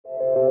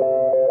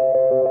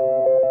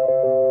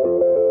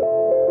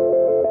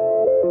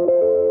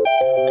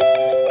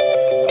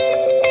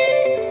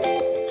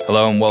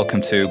Hello and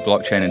welcome to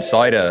Blockchain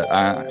Insider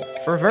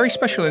for a very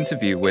special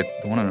interview with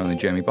the one and only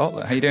Jamie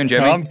Bartlett. How you doing,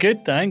 Jamie? I'm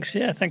good, thanks.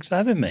 Yeah, thanks for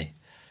having me.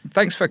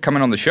 Thanks for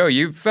coming on the show.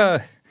 You've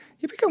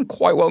become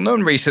quite well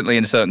known recently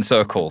in certain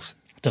circles.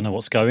 I don't know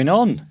what's going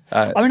on.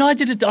 I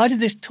did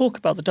this talk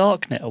about the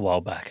darknet a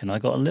while back, and I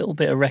got a little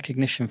bit of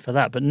recognition for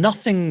that, but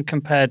nothing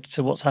compared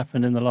to what's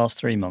happened in the last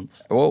 3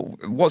 months. Well,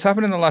 what's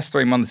happened in the last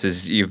 3 months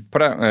is you've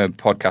put out a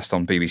podcast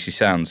on BBC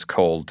Sounds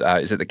called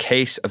 "Is it the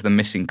Case of the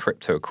Missing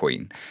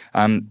Cryptoqueen?"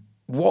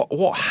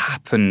 What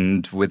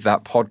happened with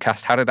that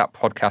podcast? How did that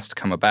podcast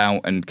come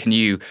about? And can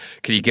you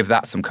give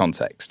that some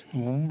context?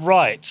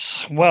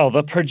 Right. Well,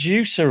 the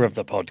producer of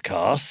the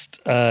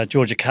podcast,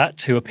 Georgia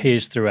Catt, who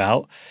appears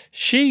throughout,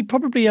 she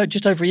probably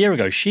just over a year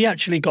ago, she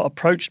actually got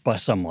approached by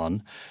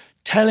someone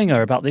telling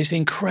her about this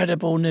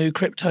incredible new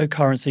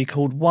cryptocurrency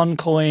called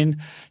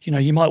OneCoin. You know,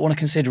 you might want to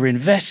consider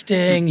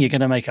investing. You're going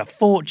to make a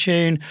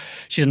fortune.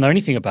 She doesn't know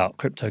anything about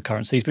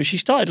cryptocurrencies, but she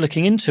started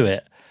looking into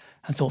it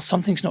and thought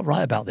something's not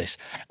right about this.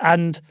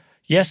 And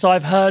yes,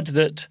 I've heard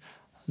that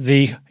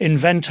the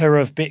inventor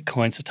of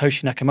Bitcoin,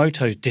 Satoshi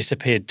Nakamoto,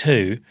 disappeared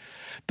too.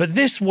 But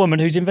this woman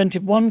who's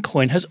invented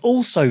OneCoin has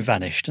also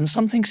vanished, and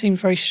something seems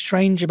very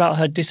strange about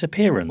her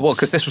disappearance. Well,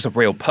 because this was a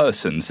real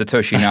person.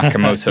 Satoshi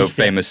Nakamoto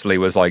famously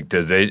was like,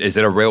 is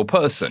it a real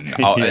person?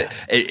 And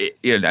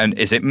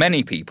is it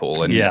many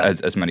people? And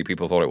as many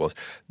people thought it was.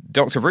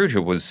 Dr.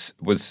 Ruja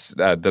was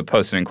the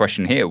person in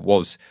question here,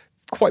 was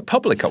quite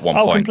public at one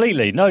point. Oh,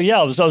 completely. No,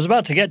 yeah, I was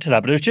about to get to that,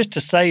 but it was just to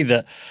say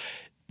that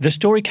the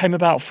story came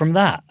about from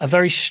that, a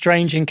very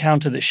strange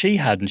encounter that she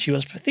had, and I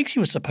think she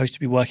was supposed to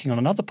be working on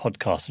another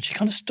podcast, and she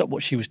kind of stopped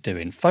what she was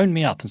doing, phoned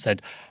me up and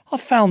said, I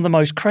found the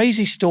most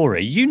crazy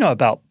story. You know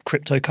about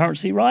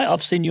cryptocurrency, right?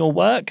 I've seen your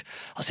work.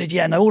 I said,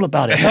 yeah, I know all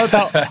about it.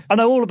 I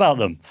know all about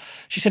them.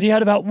 She said, you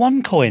heard about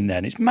OneCoin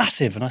then? It's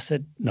massive. And I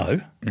said,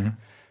 no. Mm-hmm.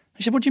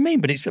 She said, what do you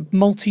mean? But it's a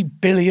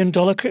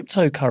multi-billion-dollar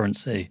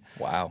cryptocurrency.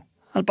 Wow.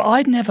 But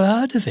I'd never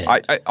heard of it.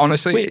 I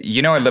honestly,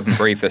 I live and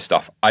breathe this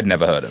stuff. I'd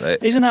never heard of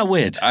it. Isn't that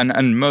weird?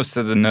 And most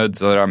of the nerds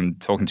that I'm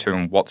talking to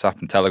on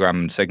WhatsApp and Telegram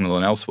and Signal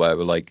and elsewhere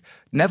were like,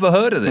 never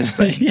heard of this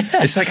thing.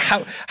 Yeah. It's like,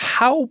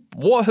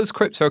 what has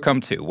crypto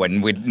come to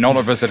when none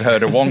of us had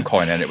heard of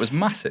OneCoin and it was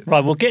massive? Right,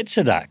 we'll get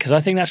to that because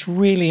I think that's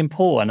really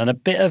important and a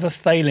bit of a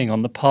failing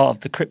on the part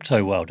of the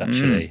crypto world,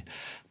 actually.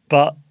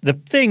 But the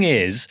thing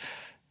is,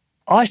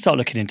 I start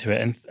looking into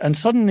it and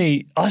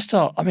suddenly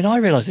I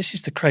realise this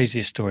is the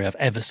craziest story I've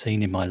ever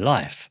seen in my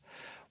life.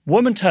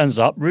 Woman turns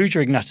up,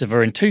 Ruja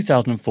Ignatova, in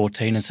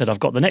 2014 and said, I've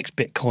got the next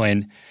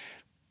Bitcoin.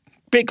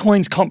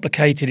 Bitcoin's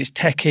complicated, it's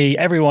techie,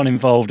 everyone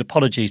involved,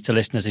 apologies to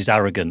listeners, is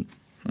arrogant.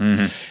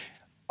 Mm-hmm.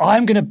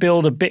 I'm going to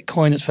build a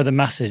Bitcoin that's for the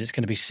masses. It's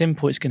going to be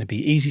simple, it's going to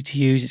be easy to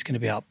use, it's going to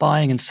be about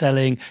buying and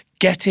selling.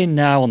 Get in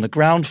now on the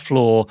ground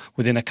floor.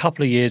 Within a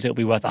couple of years, it'll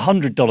be worth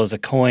 $100 a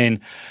coin.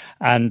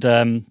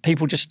 And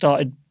people just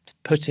started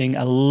putting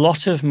a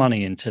lot of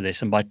money into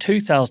this. And by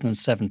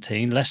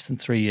 2017, less than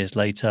 3 years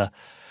later,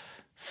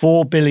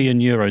 4 billion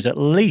euros at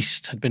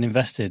least had been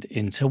invested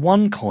into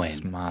OneCoin.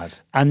 That's mad.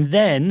 And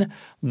then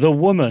the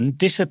woman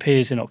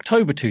disappears in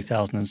October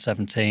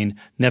 2017,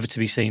 never to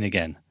be seen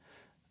again.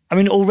 I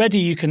mean, already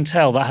you can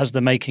tell that has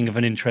the making of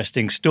an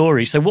interesting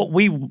story. So what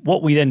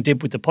we then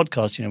did with the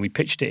podcast, we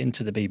pitched it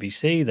into the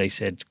BBC. They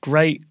said,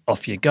 great,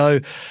 off you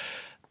go.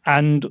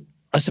 And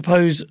I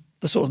suppose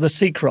the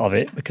secret of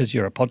it, because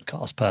you're a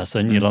podcast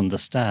person, you'll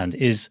understand,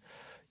 is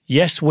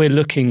yes, we're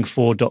looking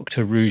for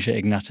Dr.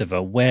 Ruja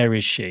Ignatova. Where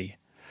is she?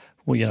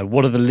 Well,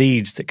 what are the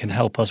leads that can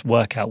help us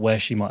work out where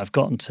she might have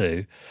gotten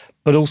to?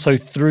 But also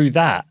through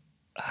that,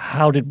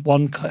 how did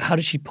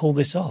she pull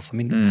this off? I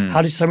mean,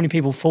 how did so many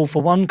people fall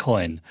for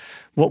OneCoin?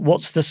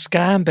 What's the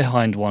scam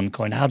behind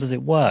OneCoin? How does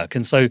it work?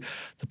 And so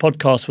the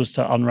podcast was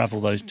to unravel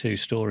those two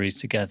stories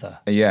together.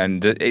 Yeah,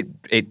 and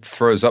it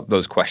throws up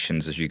those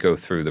questions as you go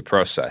through the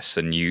process,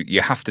 and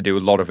you have to do a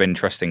lot of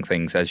interesting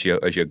things as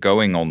you're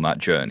going on that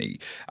journey.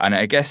 And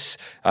I guess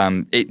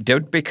it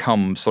did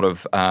become sort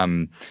of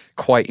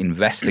quite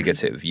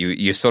investigative.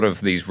 You're sort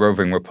of these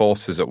roving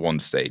reporters at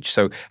one stage.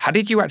 So how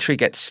did you actually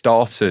get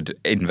started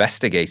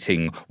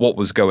investigating what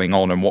was going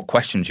on and what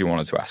questions you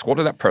wanted to ask? What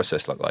did that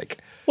process look like?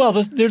 Well,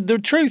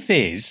 the truth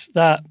is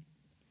that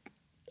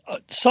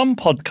some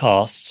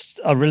podcasts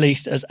are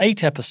released as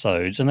 8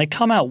 episodes and they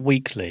come out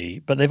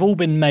weekly, but they've all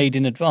been made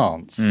in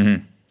advance.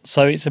 Mm-hmm.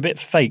 So it's a bit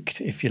faked,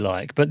 if you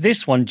like. But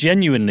this one,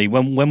 genuinely,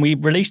 when we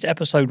released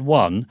episode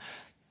 1,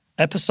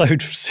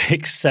 episode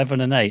 6,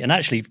 7, and 8, and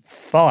actually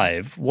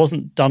 5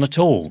 wasn't done at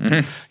all.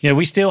 Mm-hmm.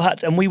 We still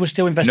had, and we were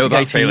still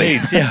investigating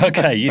leads. Yeah,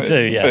 okay, you do,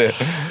 yeah.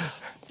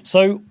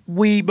 So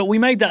we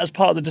made that as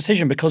part of the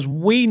decision because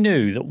we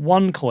knew that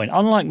OneCoin,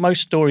 unlike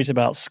most stories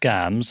about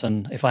scams,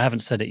 and if I haven't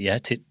said it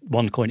yet,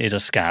 OneCoin is a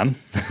scam.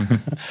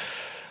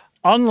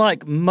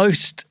 Unlike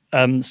most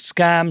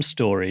scam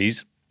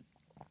stories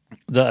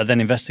that are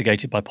then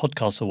investigated by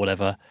podcasts or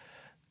whatever,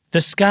 The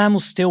scam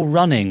was still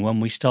running when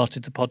we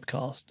started the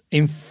podcast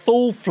in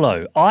full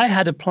flow. I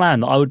had a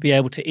plan that I would be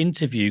able to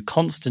interview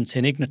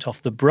Konstantin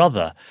Ignatov, the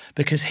brother,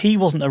 because he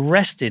wasn't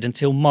arrested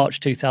until March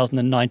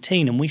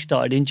 2019 and we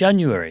started in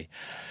January.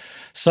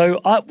 So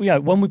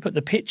when we put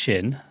the pitch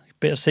in, a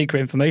bit of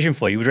secret information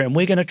for you,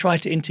 we're going to try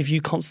to interview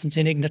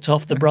Konstantin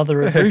Ignatov, the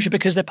brother of Russia,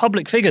 because they're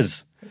public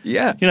figures.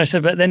 Yeah.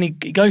 But then he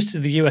goes to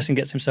the US and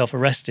gets himself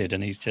arrested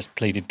and he's just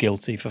pleaded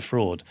guilty for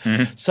fraud.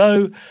 Mm-hmm.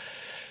 So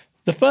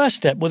the first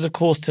step was, of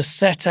course, to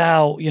set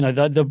out,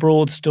 the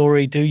broad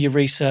story, do your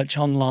research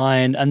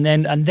online, and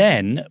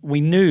then we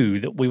knew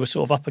that we were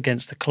sort of up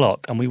against the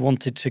clock, and we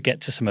wanted to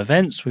get to some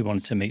events, we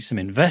wanted to meet some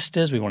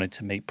investors, we wanted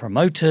to meet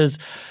promoters.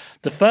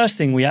 The first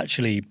thing we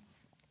actually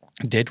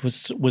did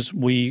was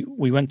we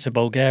went to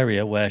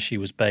Bulgaria, where she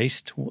was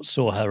based,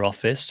 saw her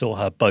office, saw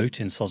her boat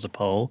in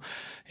Sozopol,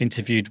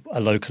 interviewed a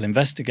local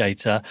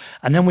investigator,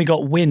 and then we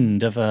got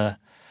wind of a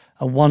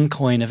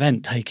OneCoin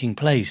event taking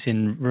place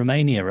in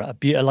Romania,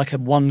 like a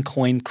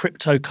OneCoin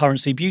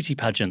cryptocurrency beauty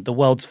pageant, the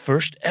world's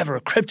first ever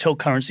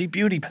cryptocurrency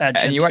beauty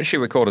pageant. And you actually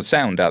recorded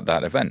sound at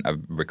that event, I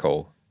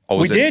recall.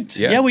 We did.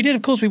 Yeah, we did.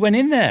 Of course, we went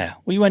in there.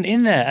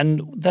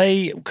 And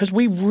because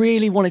we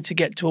really wanted to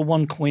get to a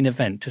OneCoin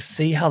event to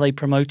see how they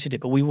promoted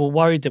it, but we were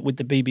worried that with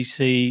the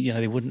BBC,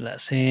 they wouldn't let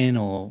us in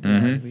or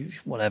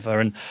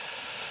whatever. And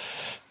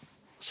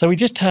so we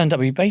just turned up.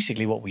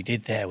 Basically what we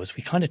did there was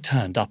we kind of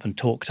turned up and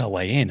talked our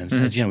way in and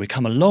said, we've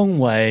come a long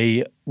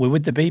way. We're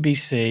with the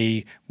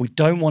BBC. We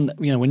don't want,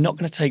 we're not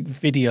going to take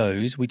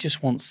videos. We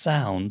just want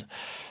sound.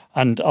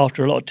 And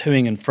after a lot of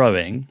toing and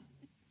froing,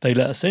 they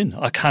let us in.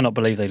 I cannot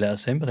believe they let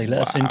us in, but they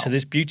let us into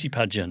this beauty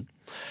pageant.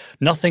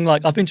 Nothing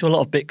like, I've been to a lot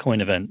of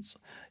Bitcoin events.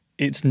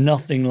 It's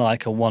nothing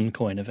like a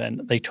OneCoin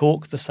event. They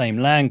talk the same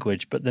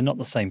language, but they're not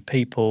the same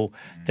people.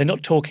 They're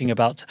not talking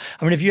about,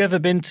 have you ever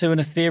been to an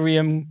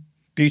Ethereum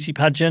beauty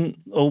pageant?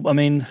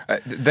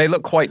 They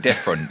look quite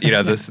different.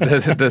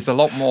 There's a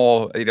lot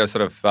more,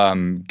 sort of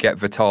get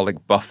Vitalik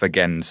buff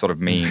again sort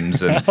of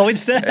memes. And,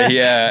 it's there.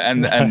 Yeah,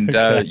 and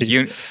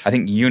okay. I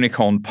think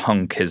unicorn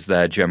punk is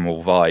their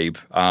general vibe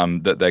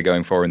that they're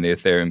going for in the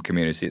Ethereum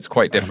community. It's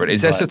quite different.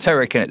 It's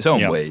esoteric in its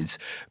own ways,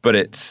 but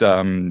it's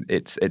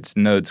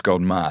nerds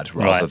gone mad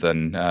rather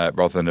than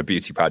a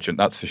beauty pageant.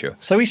 That's for sure.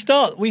 So we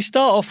start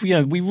off.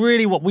 We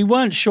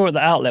weren't sure at the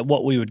outlet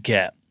what we would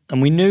get.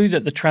 And we knew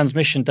that the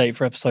transmission date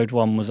for episode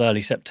 1 was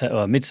early September,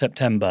 or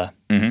mid-September.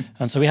 Mm-hmm.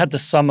 And so we had the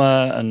summer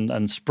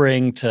and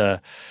spring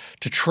to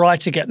try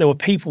to get, there were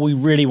people we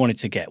really wanted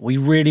to get. We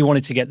really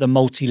wanted to get the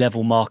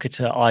multi-level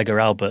marketer, Iger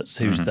Alberts,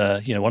 who's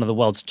one of the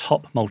world's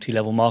top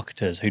multi-level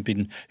marketers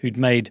who'd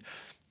made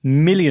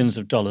millions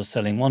of dollars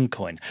selling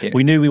OneCoin. Yeah.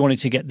 We knew we wanted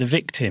to get the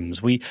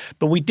victims.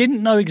 But we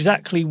didn't know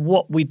exactly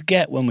what we'd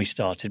get when we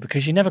started,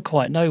 because you never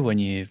quite know when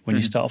you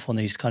start off on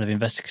these kind of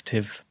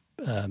investigative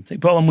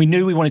But we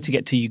knew we wanted to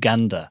get to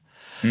Uganda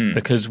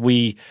because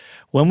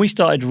when we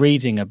started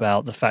reading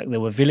about the fact there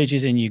were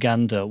villages in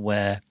Uganda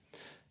where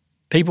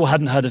people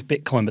hadn't heard of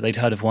Bitcoin, but they'd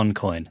heard of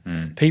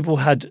OneCoin. People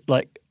had,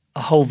 like,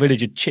 a whole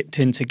village had chipped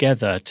in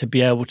together to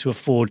be able to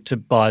afford to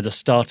buy the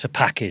starter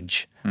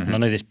package. Mm-hmm. And I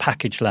know this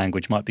package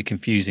language might be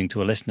confusing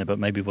to a listener, but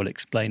maybe we'll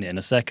explain it in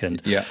a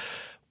second. Yeah.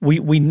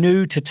 We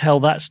knew to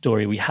tell that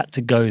story, we had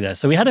to go there.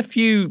 So we had a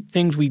few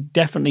things we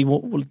definitely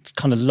were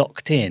kind of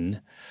locked in.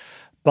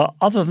 But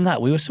other than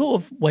that, we were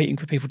sort of waiting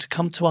for people to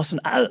come to us.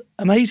 And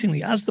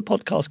amazingly, as the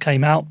podcast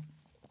came out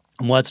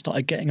and word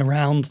started getting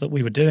around that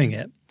we were doing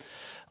it,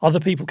 other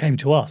people came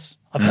to us.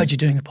 I've heard you're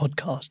doing a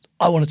podcast.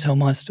 I want to tell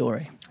my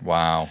story.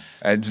 Wow.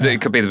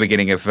 It could be the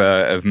beginning of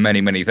many,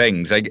 many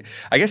things. I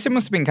guess it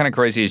must have been kind of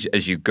crazy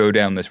as you go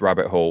down this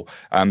rabbit hole.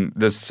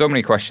 There's so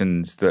many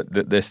questions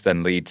that this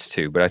then leads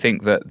to. But I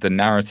think that the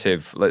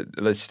narrative,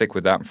 let's stick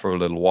with that for a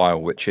little while,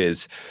 which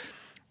is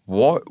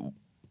what...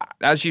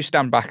 As you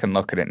stand back and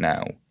look at it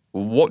now,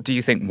 what do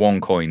you think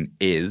OneCoin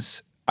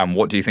is, and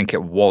what do you think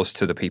it was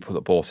to the people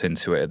that bought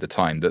into it at the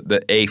time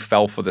that A,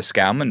 fell for the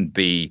scam, and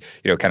B,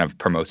 kind of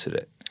promoted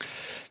it?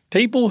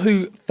 People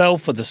who fell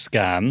for the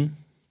scam,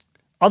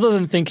 other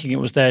than thinking it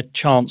was their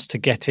chance to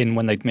get in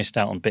when they'd missed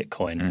out on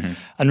Bitcoin,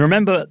 and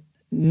remember,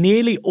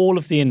 nearly all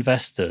of the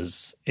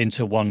investors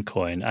into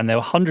OneCoin, and there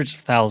were hundreds of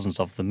thousands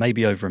of them,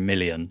 maybe over 1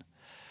 million,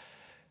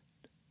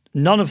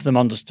 none of them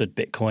understood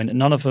Bitcoin, and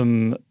none of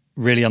them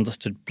really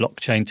understood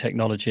blockchain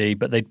technology,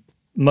 but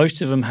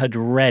most of them had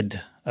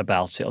read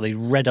about it, or they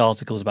read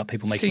articles about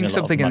people making a lot of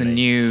money. Seen something in the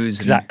news.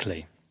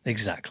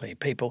 Exactly.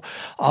 People,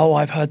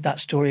 I've heard that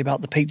story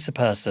about the pizza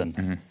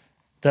person,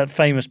 that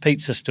famous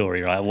pizza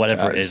story, right?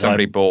 Whatever it is.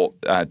 Somebody bought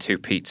 2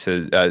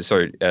 pizzas,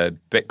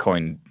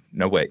 Bitcoin.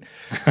 No, wait.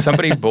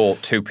 Somebody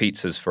bought 2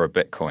 pizzas for a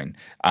Bitcoin,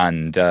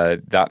 and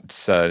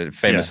that's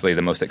famously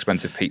the most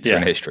expensive pizza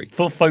in history.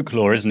 For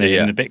folklore, isn't it,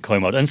 in the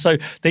Bitcoin world? And so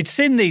they'd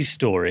seen these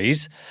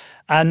stories.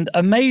 And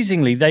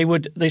amazingly, they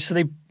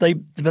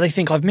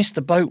think I've missed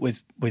the boat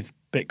with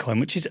Bitcoin,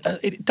 which is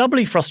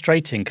doubly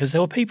frustrating because there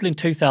were people in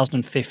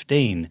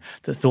 2015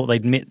 that thought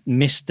they'd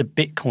missed the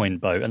Bitcoin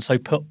boat, and so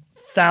put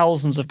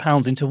thousands of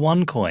pounds into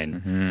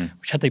OneCoin,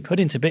 which had they put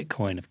into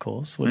Bitcoin, of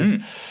course,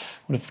 would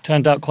have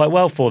turned out quite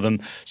well for them.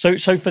 So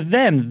for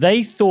them,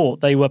 they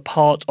thought they were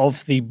part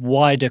of the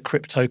wider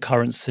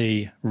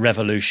cryptocurrency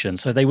revolution.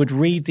 So they would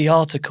read the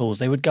articles,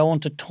 they would go on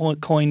to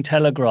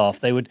Cointelegraph,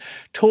 they would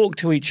talk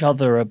to each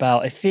other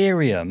about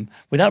Ethereum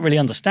without really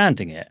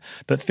understanding it,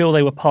 but feel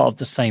they were part of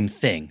the same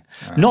thing,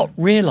 not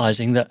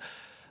realizing that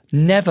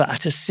never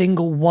at a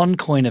single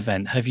OneCoin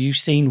event have you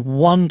seen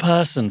one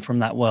person from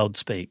that world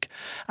speak.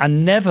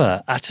 And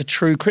never at a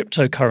true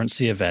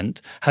cryptocurrency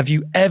event have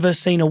you ever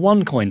seen a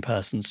OneCoin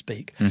person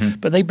speak.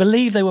 But they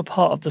believe they were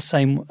part of the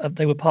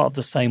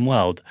same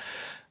world.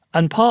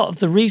 And part of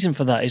the reason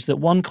for that is that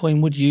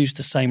OneCoin would use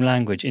the same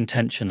language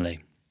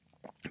intentionally.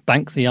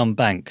 Bank the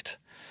unbanked,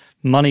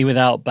 money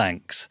without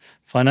banks,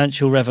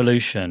 financial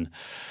revolution.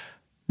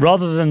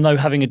 Rather than though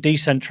having a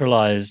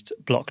decentralized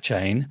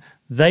blockchain,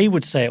 they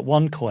would say at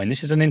OneCoin,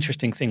 this is an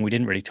interesting thing we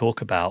didn't really talk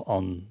about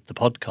on the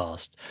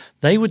podcast,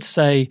 they would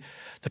say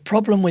the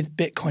problem with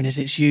Bitcoin is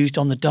it's used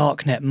on the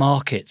darknet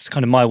markets,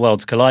 kind of my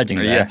worlds colliding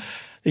there. Yeah.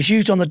 It's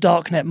used on the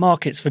darknet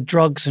markets for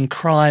drugs and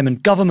crime,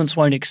 and governments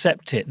won't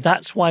accept it.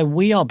 That's why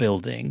we are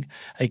building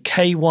a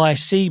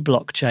KYC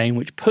blockchain,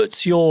 which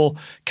puts your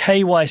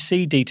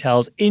KYC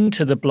details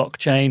into the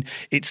blockchain.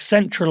 It's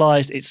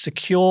centralized, it's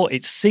secure,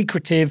 it's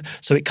secretive,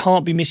 so it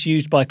can't be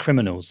misused by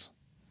criminals.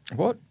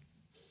 What?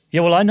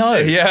 Yeah, well, I know.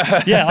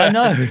 Yeah. Yeah, I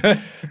know.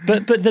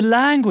 But the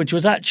language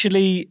was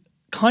actually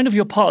kind of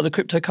you're part of the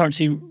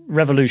cryptocurrency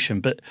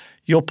revolution, but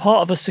you're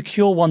part of a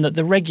secure one that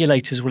the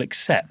regulators will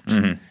accept.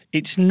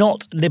 It's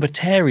not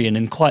libertarian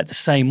in quite the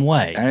same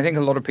way. And I think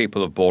a lot of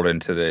people have bought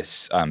into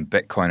this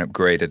Bitcoin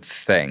upgraded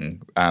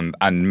thing,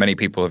 and many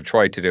people have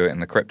tried to do it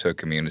in the crypto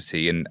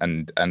community. And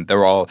there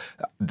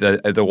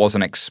was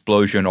an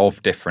explosion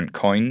of different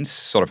coins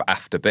sort of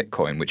after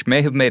Bitcoin, which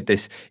may have made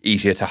this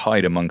easier to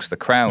hide amongst the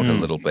crowd a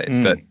little bit.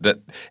 That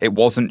it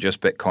wasn't just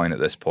Bitcoin at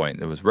this point.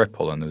 There was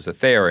Ripple and there was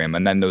Ethereum,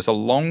 and then there was a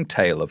long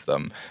tail of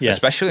them,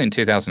 especially in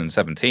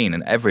 2017.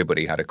 And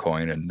everybody had a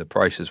coin, and the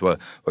prices were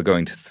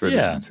going through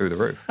the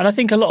roof. And I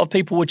think a lot of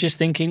people were just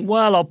thinking,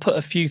 well, I'll put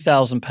a few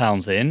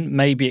 £1,000s in.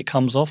 Maybe it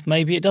comes off.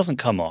 Maybe it doesn't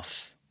come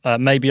off.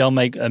 Maybe I'll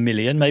make $1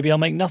 million. Maybe I'll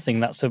make nothing.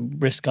 That's a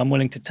risk I'm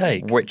willing to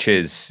take. Which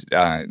is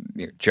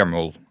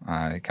general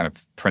kind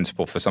of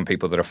principle for some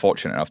people that are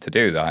fortunate enough to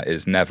do that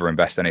is never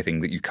invest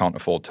anything that you can't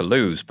afford to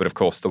lose. But of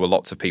course, there were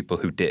lots of people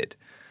who did.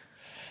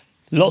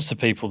 Lots of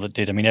people that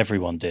did. I mean,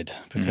 everyone did.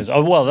 Because,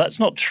 that's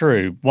not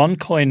true.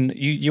 OneCoin,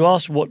 you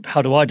asked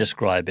how do I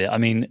describe it? I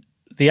mean,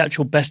 the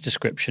actual best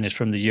description is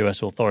from the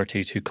US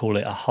authorities who call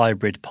it a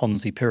hybrid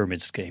Ponzi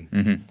pyramid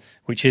scheme,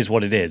 which is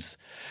what it is.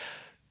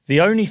 The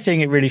only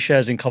thing it really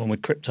shares in common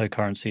with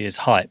cryptocurrency is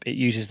hype. It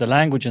uses the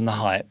language and the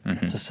hype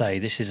to say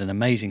this is an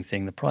amazing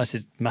thing. The price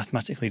is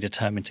mathematically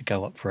determined to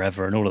go up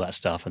forever and all of that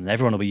stuff, and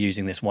everyone will be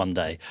using this one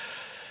day.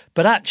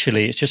 But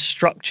actually, it's just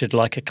structured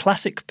like a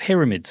classic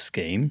pyramid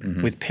scheme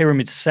with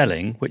pyramid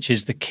selling, which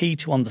is the key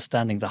to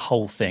understanding the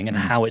whole thing and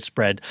how it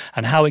spread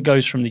and how it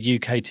goes from the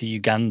UK to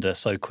Uganda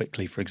so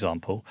quickly, for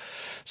example.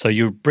 So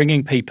you're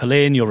bringing people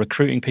in, you're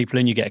recruiting people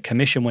in, you get a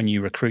commission when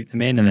you recruit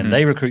them in, and then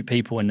they recruit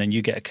people, and then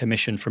you get a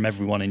commission from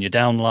everyone in your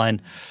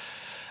downline.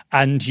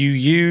 And you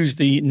use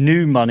the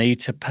new money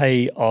to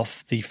pay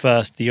off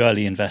the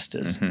early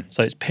investors.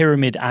 So it's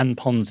pyramid and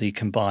Ponzi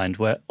combined,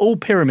 where all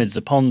pyramids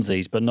are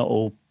Ponzis, but not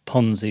all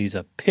Ponzi's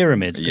are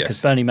pyramids,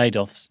 because Bernie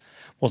Madoff's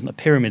wasn't a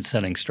pyramid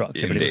selling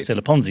structure, but it was still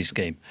a Ponzi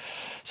scheme.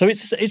 So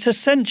it's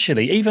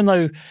essentially, even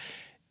though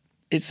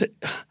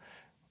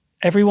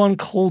everyone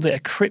called it a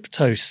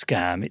crypto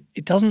scam,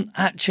 it doesn't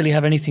actually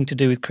have anything to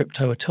do with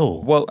crypto at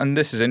all. Well, and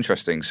this is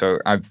interesting. So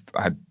I've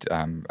had...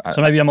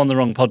 so maybe I'm on the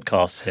wrong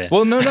podcast here.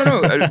 Well, no.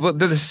 Well,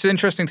 this is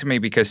interesting to me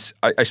because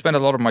I spend a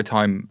lot of my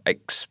time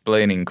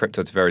explaining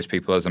crypto to various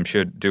people, as I'm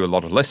sure do a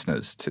lot of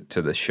listeners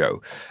to this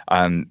show.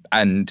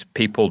 And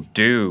people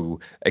do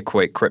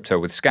equate crypto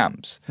with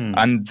scams.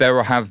 And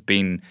there have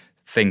been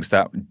things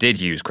that did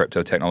use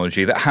crypto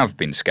technology that have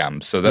been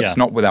scams. So that's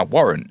not without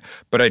warrant.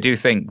 But I do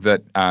think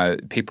that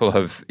people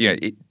have,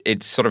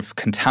 it sort of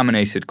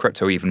contaminated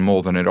crypto even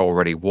more than it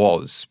already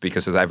was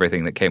because of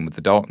everything that came with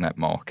the darknet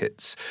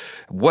markets.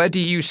 Where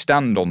do you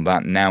stand on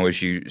that now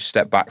as you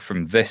step back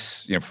from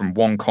this, from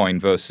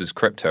OneCoin versus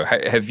crypto?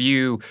 Have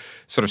you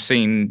sort of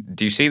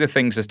do you see the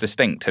things as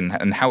distinct,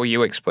 and how are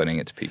you explaining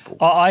it to people?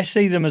 I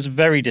see them as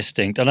very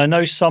distinct. And I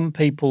know some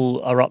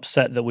people are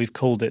upset that we've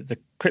called it the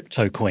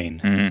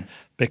Cryptoqueen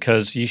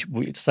because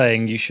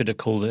saying you should have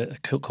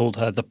called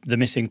her the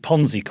missing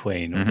Ponzi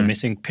queen or the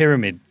missing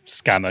pyramid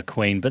scammer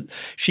queen, but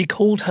she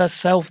called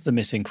herself the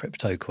missing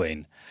crypto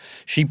queen.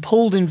 She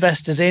pulled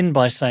investors in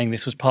by saying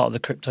this was part of the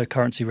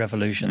cryptocurrency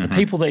revolution. The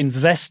people that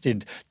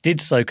invested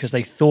did so because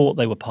they thought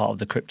they were part of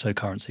the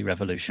cryptocurrency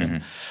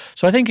revolution.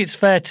 So I think it's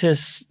fair to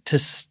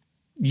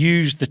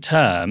use the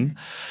term.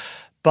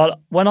 But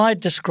when I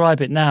describe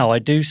it now, I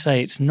do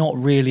say it's not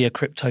really a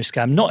crypto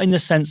scam. Not in the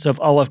sense of,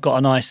 oh, I've got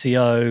an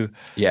ICO,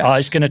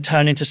 it's going to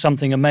turn into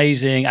something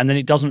amazing, and then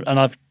it doesn't. And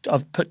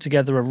I've put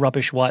together a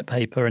rubbish white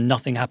paper, and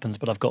nothing happens,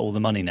 but I've got all the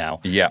money now.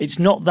 Yeah, it's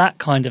not that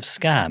kind of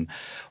scam.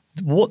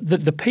 What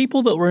the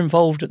people that were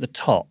involved at the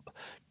top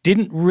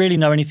didn't really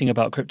know anything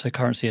about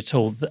cryptocurrency at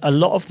all. A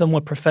lot of them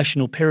were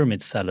professional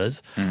pyramid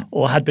sellers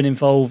or had been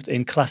involved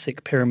in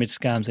classic pyramid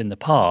scams in the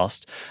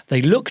past.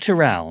 They looked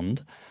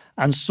around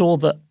and saw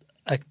that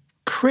a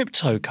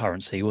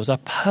cryptocurrency was a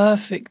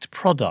perfect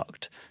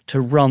product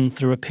to run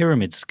through a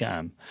pyramid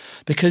scam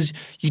because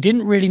you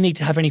didn't really need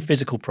to have any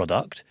physical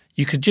product.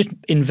 You could just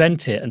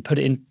invent it and put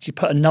it in. You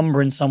put a number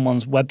in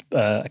someone's web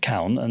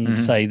account and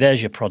say,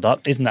 "There's your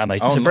product." Isn't that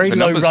amazing? It's a very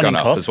low running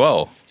cost as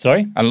well.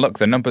 Sorry, and look,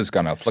 the number's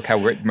gone up. Look how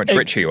much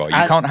richer you are.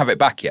 You can't have it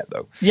back yet,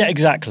 though. Yeah,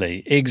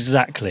 exactly.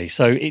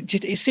 So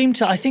it seemed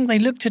to. I think they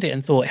looked at it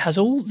and thought it has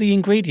all the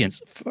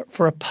ingredients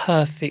for a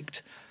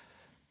perfect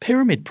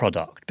pyramid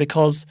product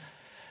because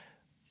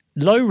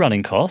low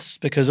running costs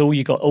because all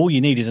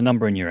you need is a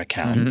number in your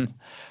account.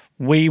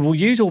 We will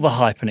use all the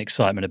hype and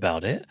excitement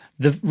about it.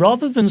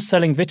 Rather than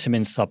selling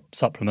vitamin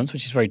supplements,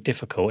 which is very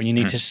difficult, and you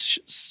need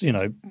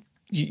to,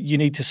 you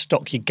need to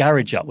stock your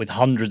garage up with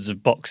hundreds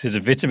of boxes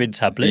of vitamin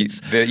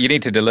tablets. You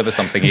need to deliver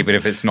something even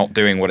if it's not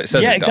doing what it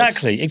says it does.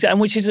 Exactly. And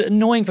which is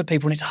annoying for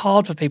people, and it's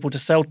hard for people to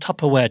sell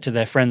Tupperware to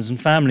their friends and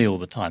family all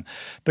the time.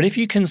 But if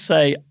you can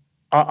say,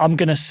 I'm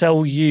going to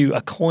sell you a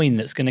coin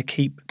that's going to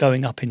keep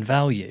going up in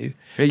value.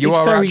 Yeah, you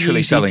are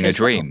actually selling a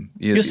dream.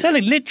 You're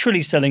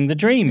literally selling the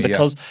dream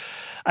because...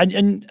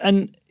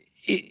 And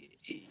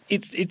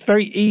it's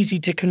very easy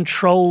to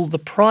control the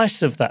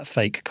price of that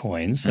fake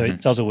coin, so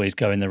it does always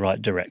go in the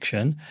right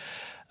direction.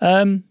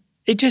 I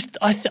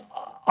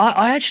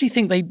actually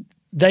think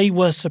they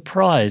were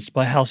surprised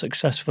by how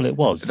successful it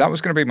was. That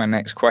was going to be my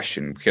next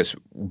question, because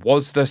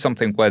was there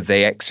something where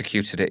they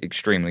executed it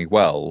extremely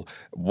well?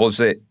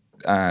 Was it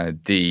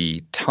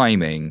the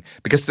timing?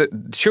 Because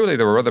surely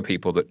there were other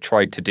people that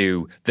tried to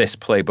do this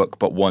playbook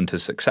but weren't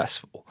as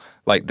successful.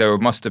 Like there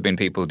must have been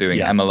people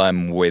doing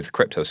MLM with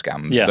crypto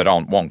scams that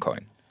aren't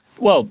OneCoin.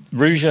 Well,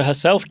 Ruja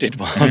herself did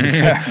one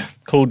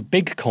called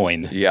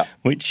BigCoin,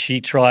 which she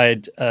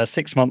tried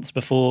 6 months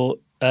before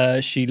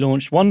she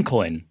launched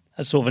OneCoin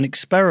as sort of an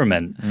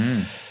experiment.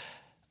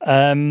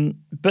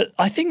 But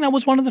I think that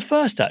was one of the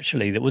first,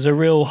 actually, that was a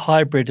real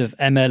hybrid of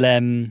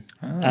MLM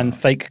and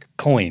fake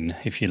coin,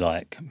 if you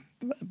like.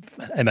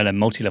 MLM,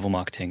 multi-level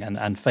marketing,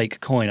 and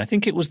fake coin. I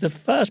think it was the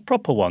first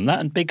proper one,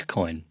 that and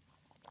BigCoin.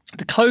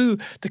 The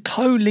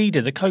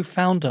co-leader, the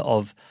co-founder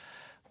of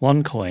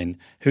OneCoin,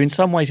 who in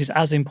some ways is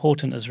as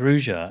important as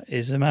Ruja,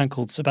 is a man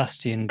called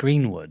Sebastian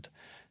Greenwood,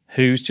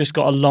 who's just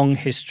got a long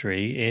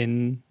history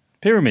in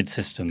pyramid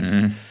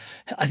systems.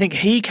 I think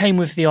he came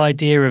with the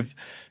idea of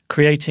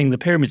creating the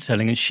pyramid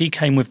selling, and she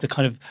came with the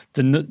kind of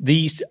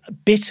these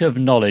bit of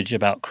knowledge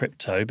about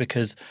crypto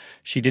because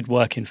she did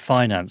work in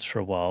finance for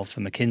a while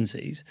for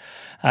McKinsey's,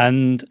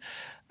 and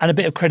a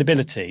bit of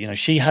credibility.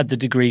 She had the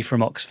degree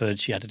from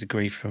Oxford, she had a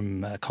degree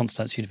from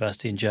Constance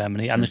University in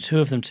Germany, and the two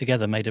of them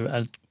together made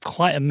a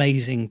quite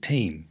amazing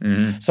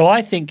team. So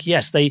I think,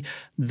 yes,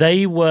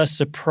 they were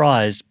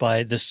surprised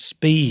by the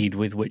speed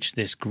with which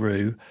this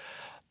grew.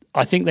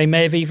 I think they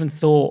may have even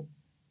thought,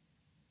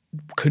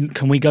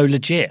 can we go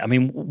legit? I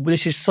mean,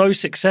 this is so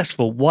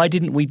successful. Why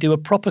didn't we do a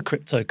proper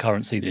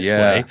cryptocurrency this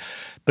way?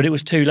 But it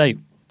was too late.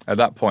 At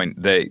that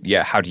point,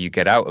 how do you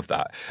get out of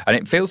that? And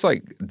it feels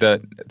like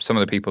that some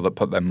of the people that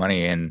put their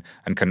money in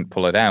and couldn't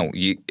pull it out,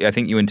 I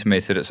think you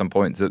intimated at some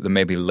point that there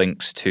may be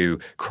links to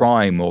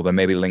crime or there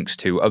may be links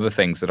to other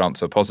things that aren't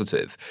so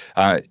positive.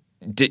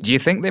 Do you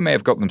think they may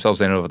have got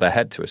themselves in over their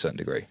head to a certain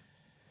degree?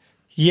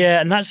 Yeah,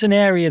 and that's an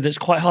area that's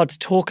quite hard to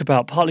talk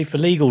about, partly for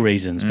legal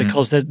reasons,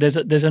 because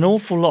there's an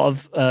awful lot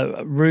of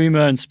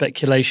rumour and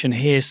speculation,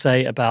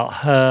 hearsay about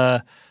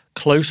her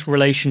close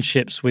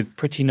relationships with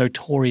pretty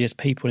notorious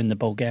people in the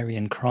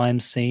Bulgarian crime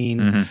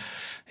scene,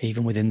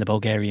 even within the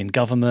Bulgarian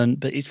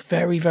government. But it's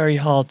very, very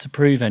hard to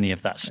prove any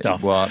of that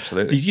stuff. Well,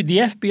 absolutely. The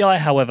FBI,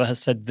 however, has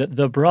said that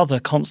the brother,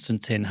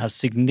 Konstantin, has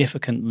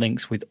significant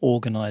links with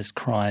organised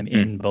crime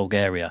in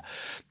Bulgaria.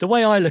 The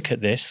way I look at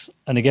this,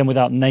 and again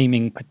without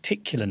naming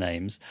particular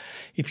names,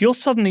 if you're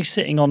suddenly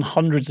sitting on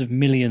hundreds of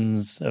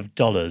millions of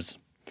dollars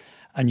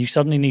and you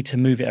suddenly need to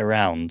move it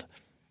around,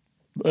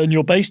 and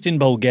you're based in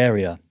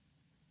Bulgaria,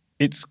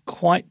 it's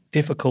quite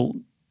difficult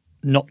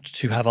not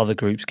to have other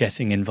groups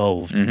getting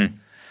involved.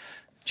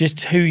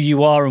 Just who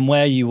you are and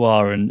where you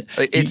are, and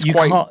it's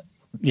quite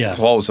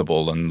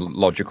plausible and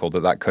logical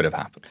that could have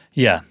happened.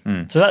 Yeah,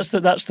 so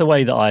that's the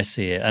way that I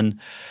see it. And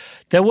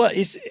there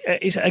is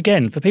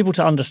again, for people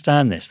to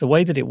understand this, the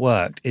way that it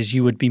worked is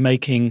you would be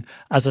making,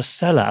 as a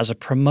seller, as a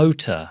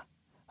promoter,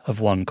 of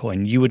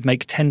OneCoin, you would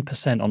make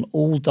 10% on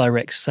all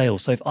direct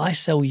sales. So if I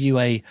sell you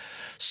a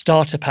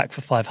starter pack for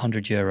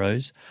 500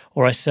 euros,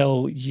 or I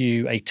sell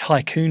you a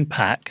tycoon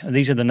pack, and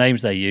these are the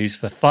names they use,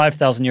 for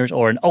 5,000 euros,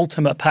 or an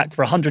ultimate pack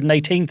for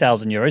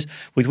 118,000 euros,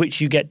 with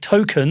which you get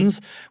tokens,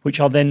 which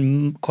are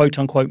then, quote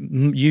unquote,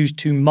 used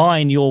to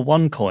mine your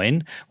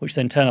OneCoin, which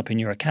then turn up in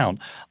your account,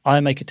 I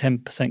make a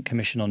 10%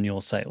 commission on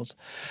your sales.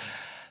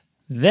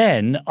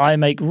 Then I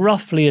make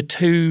roughly a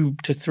 2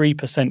 to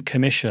 3%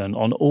 commission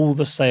on all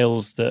the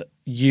sales that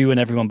you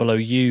and everyone below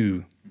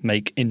you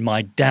make in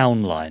my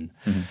downline.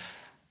 Mm-hmm.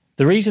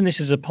 The reason this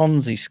is a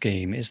Ponzi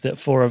scheme is that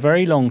for a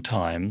very long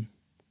time,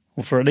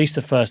 or for at least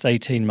the first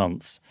 18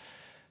 months,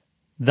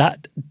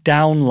 that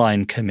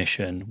downline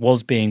commission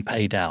was being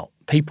paid out.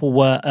 People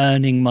were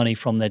earning money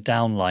from their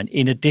downline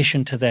in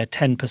addition to their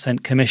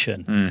 10%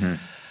 commission. Mm-hmm.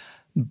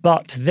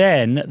 But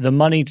then the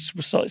money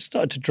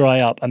started to dry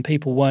up and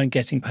people weren't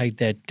getting paid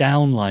their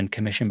downline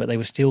commission, but they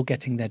were still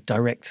getting their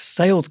direct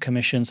sales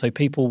commission. So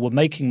people were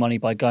making money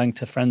by going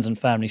to friends and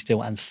family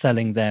still and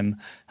selling them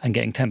and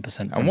getting 10%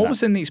 from And what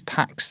was in these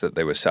packs that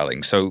they were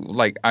selling? So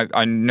like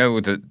I know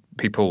that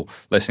people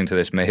listening to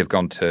this may have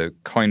gone to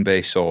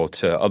Coinbase or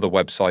to other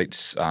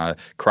websites,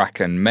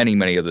 Kraken,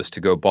 many others, to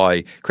go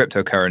buy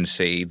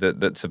cryptocurrency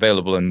that's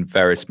available in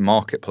various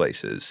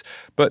marketplaces.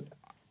 But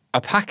a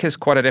pack is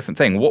quite a different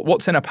thing.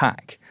 What's in a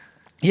pack?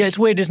 Yeah, it's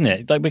weird, isn't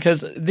it? Like,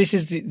 because this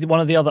is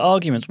one of the other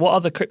arguments. What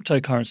other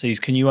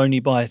cryptocurrencies can you only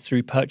buy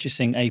through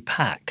purchasing a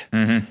pack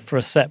for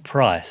a set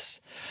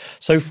price?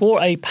 So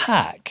for a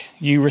pack,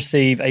 you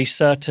receive a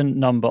certain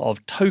number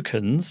of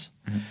tokens,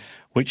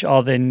 which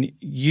are then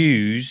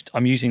used,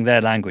 I'm using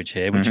their language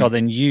here, which are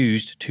then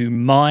used to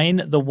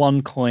mine the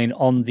OneCoin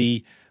on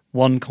the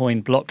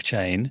OneCoin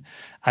blockchain.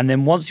 And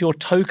then once your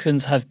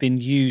tokens have been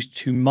used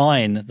to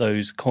mine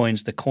those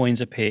coins, the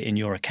coins appear in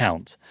your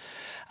account.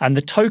 And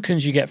the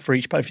tokens you get for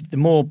each pack, the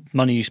more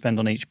money you spend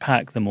on each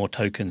pack, the more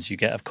tokens you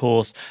get, of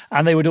course.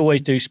 And they would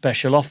always do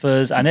special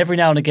offers. And every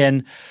now and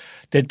again,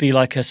 there'd be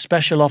like a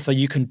special offer,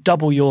 you can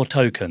double your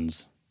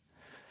tokens.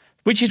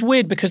 Which is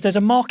weird because there's a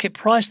market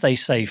price, they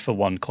say, for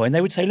OneCoin.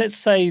 They would say, let's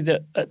say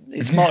that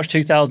it's March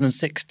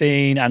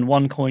 2016 and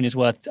OneCoin is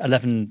worth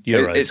 11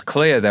 euros. It's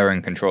clear they're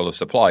in control of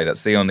supply.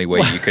 That's the only way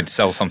you could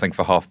sell something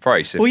for half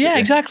price.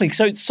 Exactly.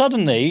 So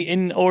suddenly,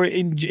 in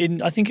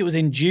I think it was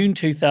in June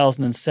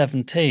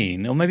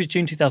 2017, or maybe it's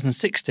June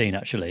 2016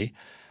 actually,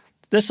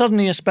 there's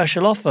suddenly a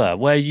special offer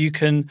where you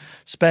can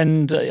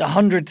spend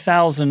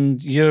 100,000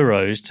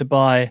 euros to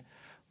buy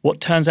what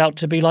turns out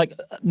to be like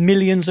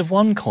millions of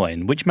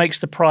OneCoin, which makes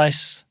the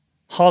price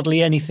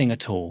hardly anything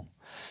at all.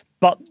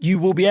 But you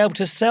will be able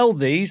to sell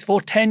these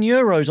for 10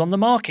 euros on the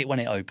market when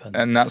it opens.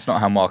 And that's not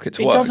how markets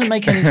work. It doesn't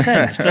make any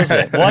sense, does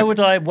it? Why would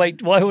I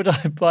wait? Why would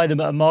I buy them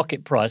at a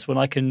market price when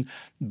I can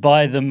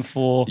buy them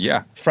for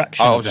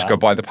fraction I'll of just that? go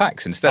buy the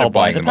packs instead of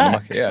buying them on the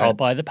market. Yeah. I'll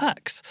buy the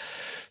packs.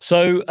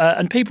 So,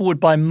 and people would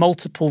buy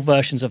multiple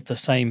versions of the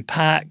same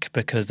pack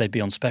because they'd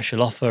be on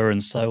special offer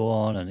and so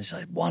on. And it's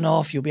like one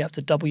off, you'll be able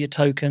to double your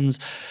tokens.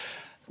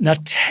 Now,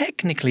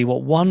 technically,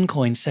 what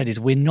OneCoin said is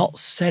we're not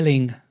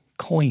selling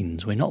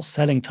coins. We're not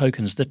selling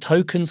tokens. The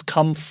tokens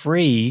come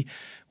free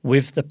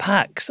with the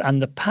packs,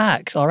 and the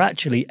packs are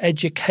actually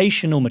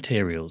educational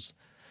materials.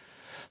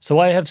 So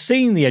I have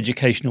seen the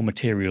educational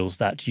materials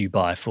that you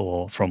buy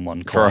from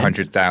OneCoin. For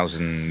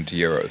 100,000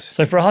 euros.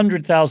 So for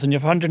 100,000,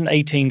 for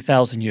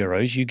 118,000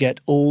 euros, you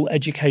get all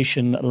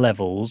education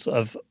levels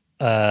of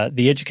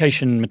the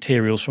education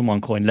materials from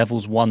OneCoin,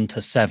 levels 1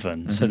 to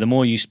 7. Mm-hmm. So the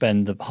more you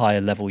spend, the higher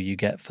level you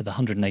get. For the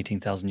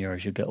 118,000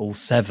 euros, you get all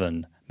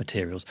 7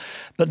 materials.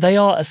 But they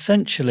are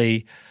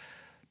essentially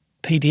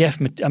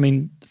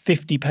PDF,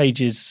 50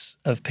 pages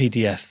of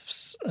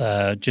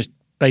PDFs, just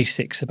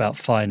basics about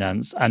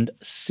finance, and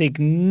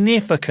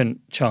significant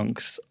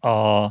chunks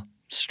are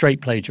straight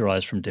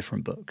plagiarized from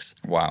different books.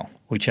 Wow.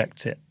 We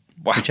checked it.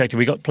 Wow.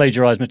 We got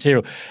plagiarized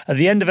material. At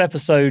the end of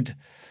episode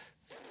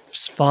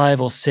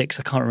 5 or 6,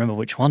 I can't remember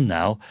which one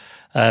now,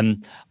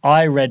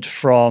 I read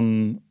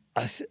from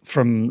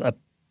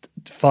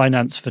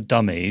Finance for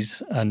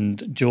Dummies,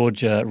 and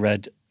Georgia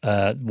read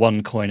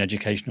OneCoin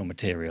educational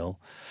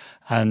material,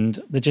 and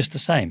they're just the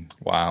same.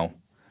 Wow.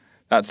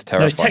 That's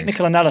terrifying. No, it's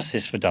technical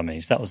analysis for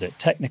dummies. That was it.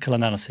 Technical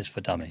analysis for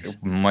dummies.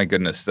 My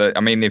goodness.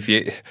 If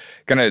you're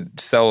going to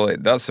sell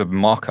it, that's a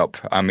markup.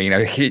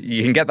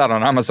 You can get that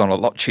on Amazon a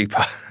lot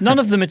cheaper. None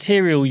of the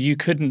material you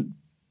couldn't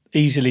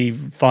easily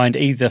find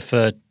either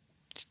for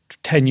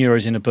 10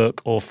 euros in a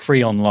book or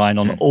free online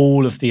on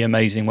all of the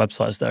amazing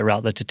websites that are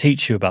out there to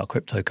teach you about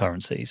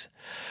cryptocurrencies.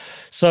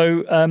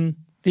 So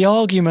the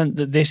argument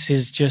that this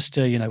is just,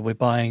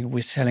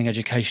 we're selling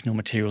educational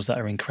materials that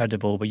are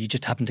incredible, but you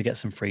just happen to get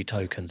some free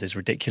tokens is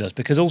ridiculous,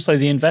 because also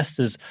the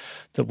investors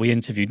that we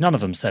interviewed, none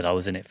of them said I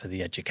was in it for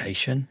the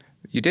education.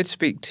 You did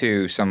speak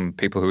to some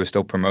people who are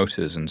still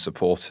promoters and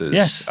supporters.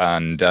 Yes.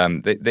 And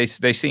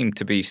they seem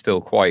to be still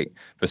quite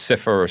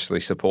vociferously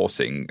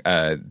supporting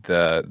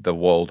the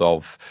world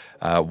of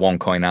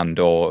OneCoin and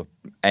or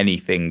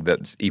anything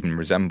that even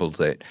resembles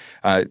it.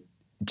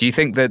 Do you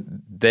think that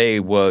they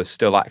were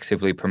still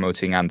actively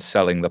promoting and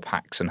selling the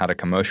packs and had a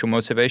commercial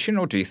motivation,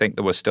 or do you think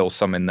there were still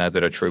some in there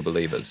that are true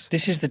believers?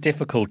 This is the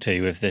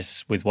difficulty with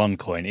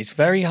OneCoin. It's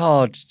very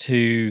hard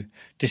to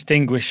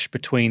distinguish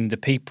between the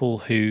people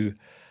who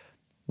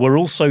were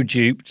also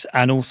duped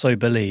and also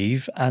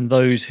believe, and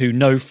those who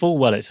know full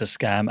well it's a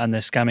scam and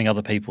they're scamming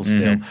other people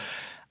still.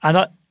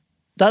 And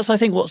that's, I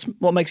think,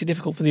 what makes it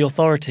difficult for the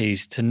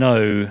authorities to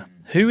know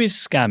who is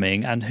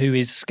scamming and who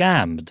is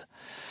scammed.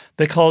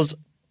 Because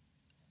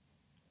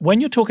when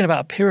you're talking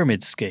about a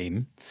pyramid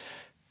scheme,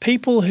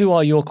 people who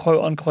are your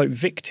quote-unquote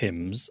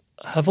victims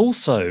have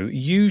also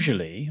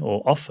usually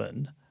or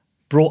often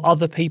brought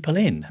other people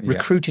in,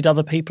 recruited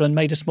other people and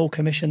made a small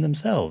commission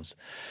themselves.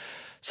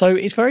 So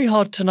it's very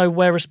hard to know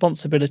where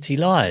responsibility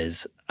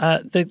lies.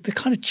 The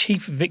kind of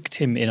chief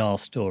victim in our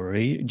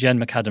story, Jen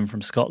McAdam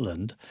from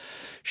Scotland,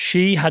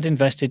 she had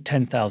invested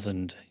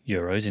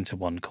 €10,000 into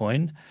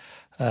OneCoin,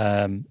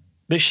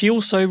 but she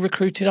also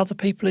recruited other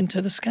people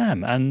into the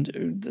scam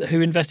and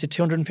who invested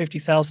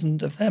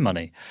 $250,000 of their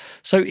money.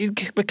 So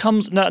it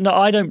becomes no,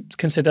 I don't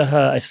consider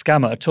her a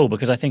scammer at all,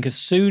 because I think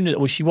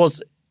she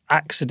was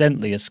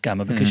accidentally a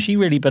scammer because she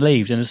really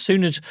believed, and as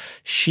soon as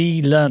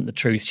she learnt the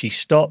truth, she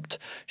stopped,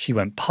 she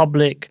went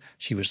public,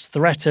 she was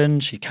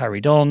threatened, she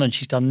carried on, and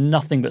she's done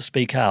nothing but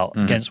speak out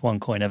against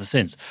OneCoin ever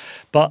since.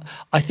 But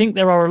I think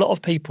there are a lot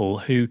of people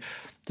who,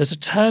 there's a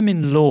term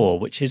in law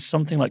which is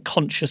something like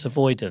conscious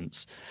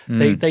avoidance.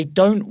 They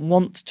don't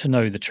want to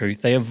know the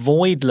truth. They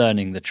avoid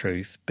learning the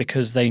truth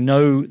because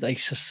they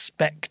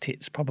suspect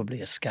it's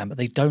probably a scam, but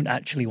they don't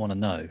actually want to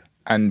know.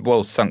 And,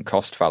 sunk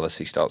cost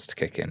fallacy starts to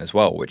kick in as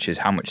well, which is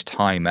how much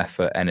time,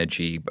 effort,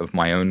 energy of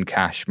my own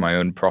cash, my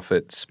own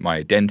profits, my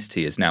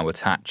identity is now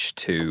attached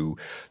to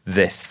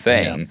this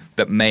thing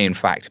that may in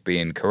fact be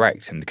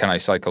incorrect. And can I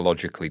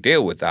psychologically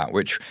deal with that?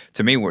 Which,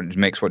 to me,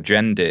 makes what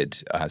Jen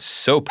did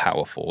so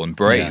powerful and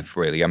brave,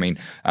 really. I mean,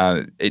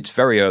 it's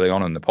very early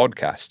on in the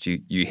podcast.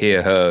 You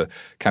hear her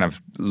kind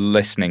of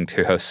listening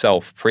to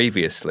herself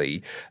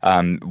previously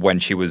when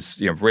she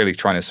was really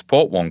trying to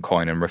support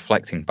OneCoin and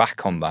reflecting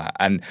back on that.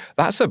 And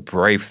that's a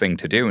brave thing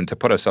to do, and to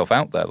put herself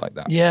out there like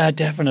that. Yeah,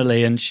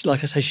 definitely. And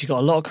like I say, she got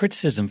a lot of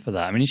criticism for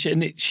that. I mean,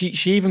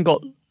 she even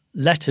got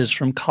letters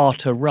from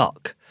Carter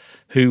Ruck,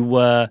 who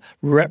were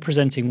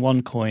representing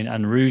OneCoin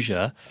and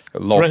Ruja. A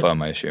law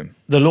firm, I assume.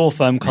 The law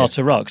firm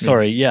Carter Ruck, who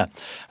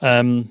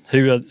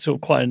are sort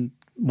of quite a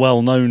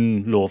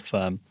well-known law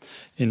firm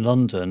in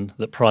London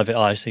that Private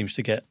Eye seems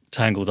to get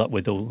tangled up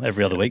with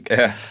every other week.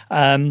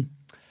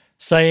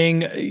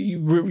 Saying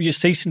you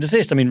cease and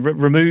desist. I mean,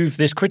 remove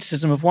this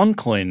criticism of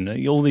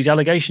OneCoin, all these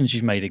allegations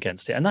you've made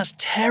against it. And that's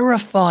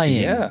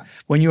terrifying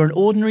when you're an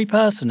ordinary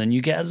person and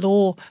you get a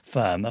law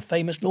firm, a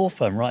famous law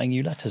firm, writing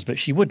you letters. But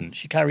she wouldn't.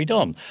 She carried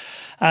on.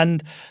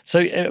 And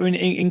so, I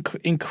mean,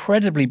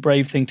 incredibly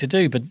brave thing to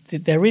do. But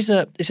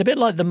it's a bit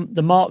like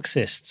the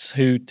Marxists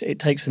who it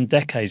takes them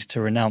decades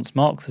to renounce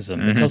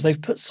Marxism because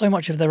they've put so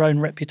much of their own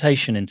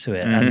reputation into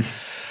it. And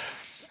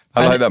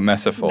I like that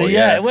metaphor.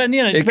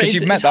 Because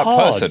you've met that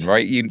person,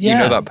 right? You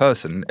know that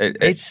person.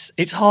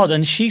 It's hard,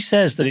 and she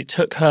says that it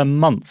took her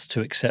months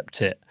to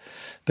accept it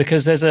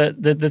because there's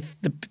the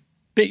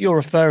bit you're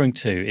referring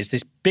to is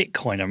this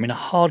Bitcoiner. I mean, a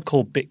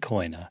hardcore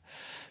Bitcoiner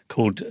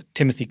called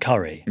Timothy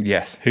Curry.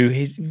 Yes, who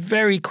he's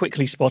very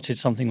quickly spotted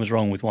something was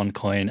wrong with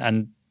OneCoin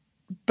and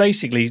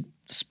basically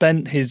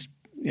spent his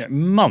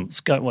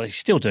months he's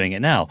still doing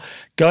it now,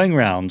 going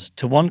around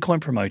to OneCoin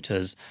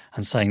promoters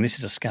and saying this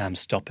is a scam,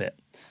 stop it.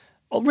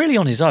 Well, really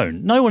on his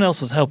own. No one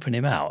else was helping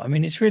him out. I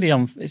mean, it's really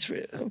it's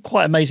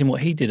quite amazing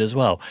what he did as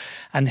well.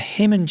 And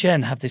him and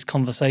Jen have this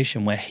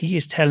conversation where he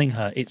is telling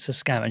her it's a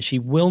scam and she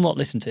will not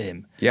listen to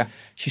him. Yeah.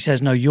 She says,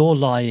 no, you're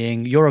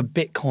lying. You're a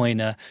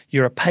Bitcoiner.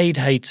 You're a paid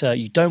hater.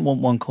 You don't want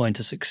OneCoin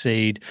to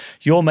succeed.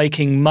 You're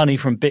making money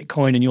from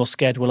Bitcoin and you're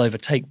scared we'll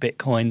overtake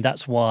Bitcoin.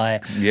 That's why.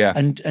 Yeah.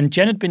 And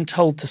Jen had been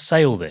told to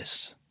say all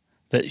this.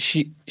 That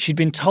she'd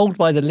been told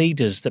by the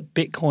leaders that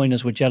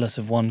Bitcoiners were jealous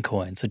of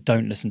OneCoin, so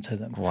don't listen to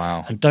them.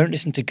 Wow. And don't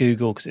listen to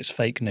Google because it's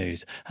fake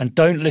news. And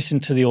don't listen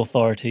to the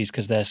authorities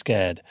because they're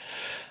scared.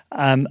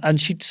 And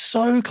she'd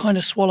so kind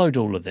of swallowed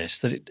all of this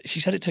that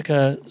she said it took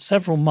her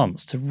several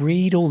months to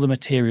read all the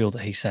material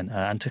that he sent her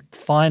and to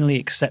finally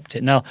accept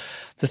it. Now,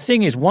 the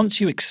thing is,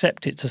 once you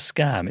accept it's a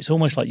scam, it's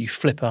almost like you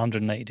flip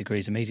 180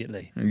 degrees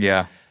immediately.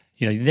 Yeah.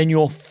 Then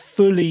you're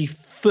fully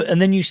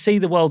and then you see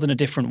the world in a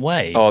different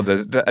way. Oh,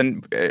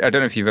 and I don't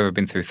know if you've ever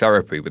been through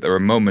therapy, but there are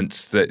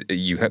moments that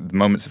you have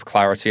moments of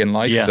clarity in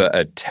life that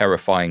are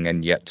terrifying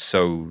and yet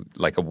so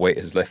like a weight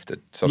has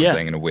lifted, sort of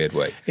thing, in a weird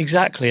way.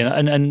 Exactly,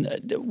 and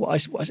I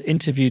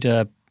interviewed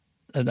an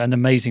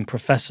amazing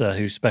professor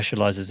who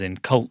specializes in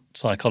cult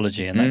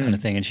psychology and that kind of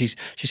thing, and she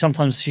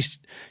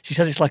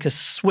says it's like a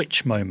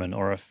switch moment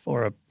or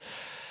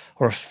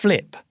a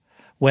flip,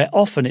 where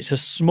often it's a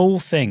small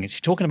thing. She's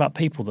talking about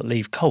people that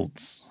leave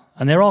cults.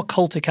 And there are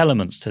cultic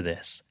elements to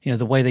this.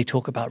 The way they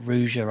talk about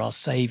Ruja, our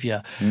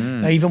savior.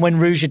 Even when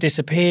Ruja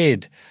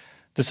disappeared,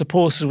 the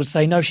supporters would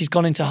say, no, she's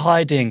gone into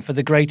hiding for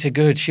the greater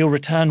good. She'll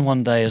return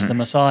one day as the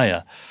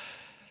Messiah.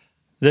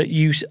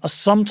 that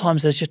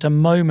sometimes there's just a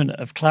moment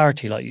of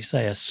clarity, like you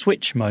say, a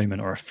switch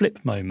moment or a flip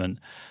moment,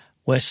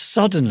 where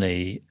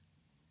suddenly,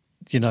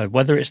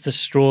 whether it's the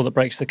straw that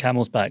breaks the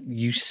camel's back,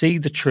 you see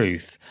the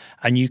truth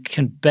and you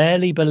can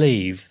barely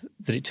believe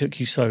that it took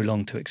you so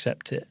long to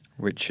accept it.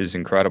 Which is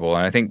incredible.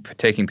 And I think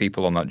taking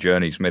people on that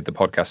journey has made the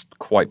podcast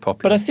quite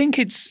popular. But I think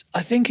it's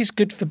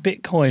good for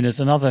Bitcoiners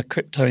and other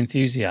crypto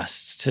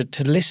enthusiasts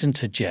to listen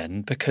to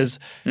Jen, because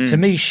to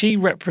me, she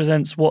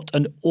represents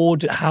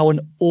how an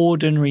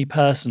ordinary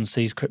person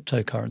sees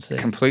cryptocurrency.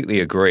 Completely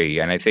agree.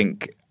 And I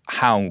think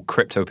how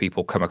crypto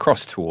people come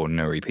across to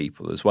ordinary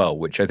people as well,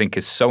 which I think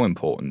is so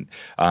important,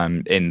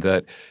 in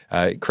that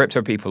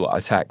crypto people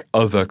attack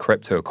other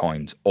crypto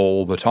coins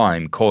all the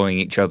time, calling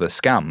each other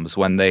scams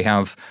when they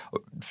have,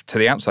 to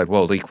the outside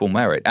world, equal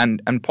merit.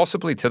 And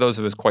possibly to those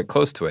of us quite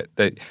close to it,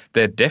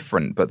 they're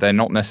different, but they're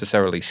not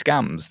necessarily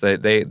scams.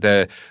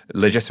 They're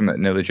legitimate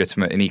and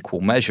illegitimate in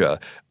equal measure.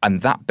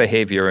 And that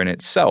behavior in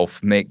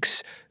itself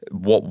makes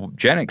what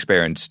Jen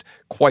experienced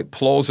quite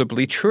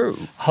plausibly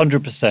true.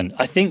 100%.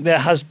 I think there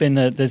has been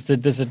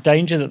there's a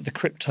danger that the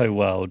crypto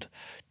world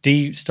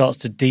starts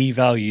to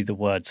devalue the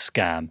word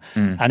scam.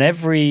 And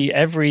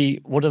every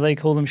what do they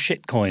call them?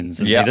 Shit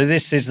coins. Yeah.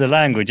 This is the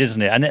language,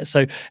 isn't it? And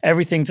so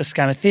everything's a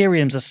scam.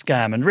 Ethereum's a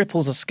scam, and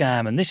Ripple's a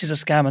scam, and this is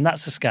a scam, and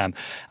that's a scam.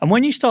 And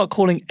when you start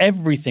calling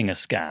everything a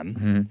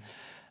scam,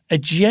 a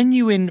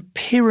genuine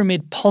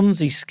pyramid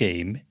Ponzi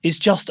scheme is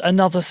just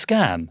another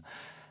scam.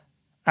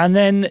 And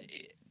then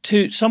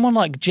to someone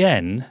like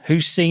Jen,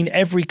 who's seen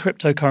every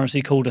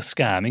cryptocurrency called a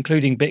scam,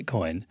 including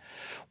Bitcoin,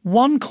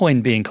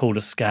 OneCoin being called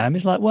a scam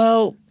is like,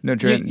 well... No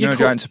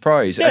giant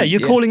surprise. Yeah, you're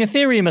calling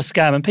Ethereum a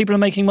scam and people are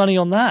making money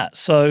on that.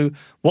 So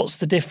what's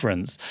the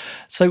difference?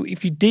 So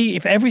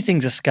if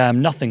everything's a scam,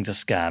 nothing's a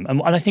scam.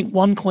 And I think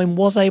OneCoin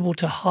was able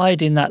to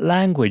hide in that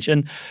language.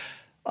 And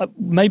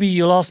maybe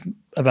you'll ask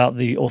about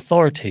the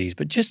authorities,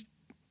 but just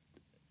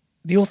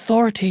the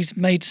authorities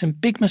made some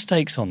big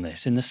mistakes on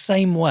this in the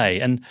same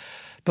way. And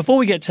before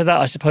we get to that,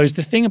 I suppose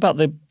the thing about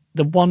the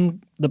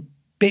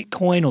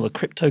Bitcoin or the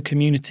crypto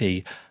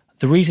community,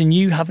 the reason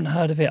you haven't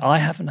heard of it, I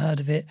haven't heard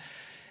of it,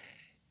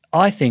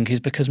 I think is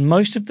because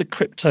most of the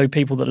crypto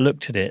people that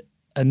looked at it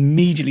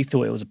immediately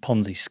thought it was a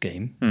Ponzi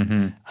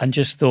scheme and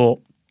just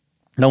thought,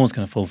 no one's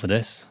going to fall for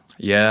this.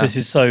 Yeah. This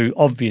is so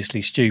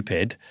obviously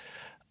stupid.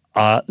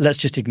 Let's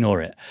just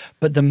ignore it.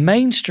 But the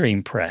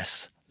mainstream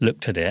press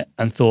looked at it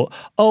and thought,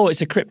 oh,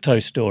 it's a crypto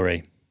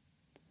story.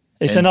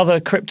 It's another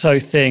crypto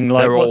thing.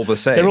 Like they're all the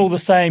same. They're all the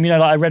same.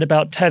 Like I read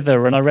about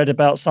Tether and I read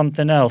about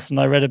something else and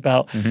I read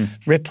about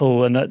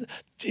Ripple. And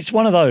it's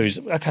one of those,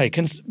 okay,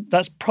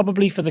 that's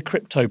probably for the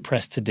crypto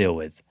press to deal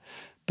with.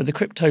 But the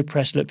crypto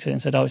press looked at it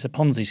and said, oh, it's a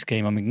Ponzi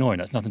scheme. I'm ignoring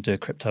it. It's nothing to do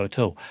with crypto at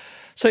all.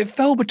 So it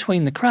fell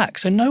between the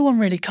cracks. So no one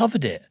really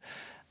covered it.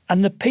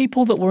 And the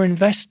people that were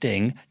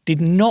investing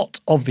did not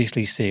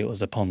obviously see it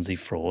as a Ponzi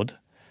fraud.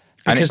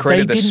 And it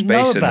created this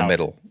space in the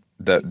middle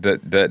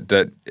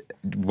that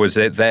was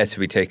there to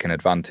be taken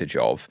advantage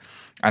of.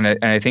 And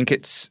I think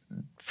it's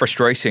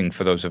frustrating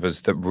for those of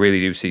us that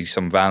really do see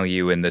some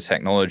value in the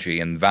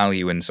technology and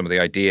value in some of the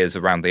ideas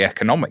around the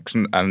economics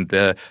and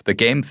the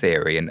game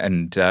theory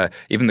and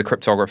even the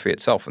cryptography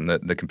itself and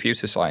the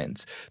computer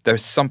science.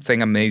 There's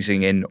something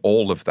amazing in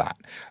all of that.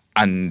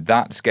 And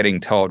that's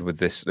getting tarred with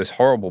this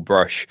horrible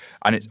brush,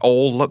 and it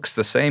all looks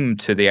the same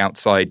to the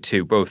outside,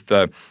 to both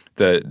the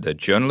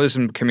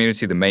journalism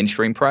community, the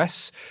mainstream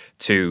press,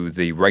 to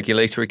the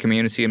regulatory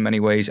community in many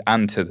ways,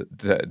 and to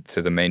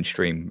the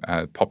mainstream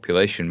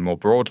population more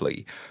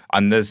broadly.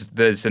 And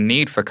there's a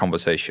need for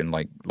conversation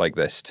like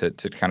this to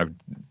kind of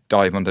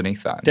dive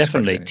underneath that.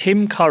 Definitely.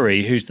 Tim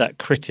Curry, who's that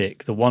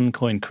critic, the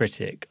OneCoin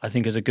critic, I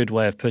think is a good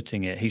way of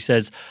putting it. He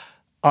says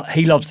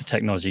he loves the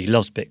technology. He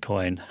loves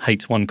Bitcoin,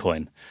 hates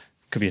OneCoin.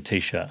 Could be a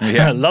T-shirt.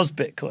 Yeah. Loves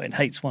Bitcoin,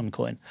 hates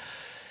OneCoin.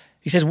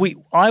 He says,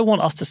 I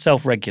want us to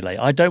self-regulate.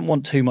 I don't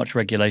want too much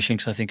regulation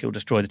because I think it will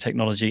destroy the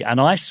technology.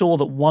 And I saw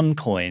that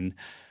OneCoin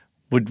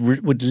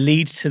would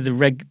lead to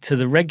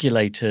the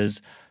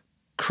regulators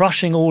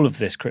crushing all of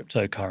this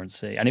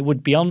cryptocurrency. And it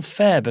would be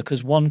unfair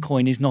because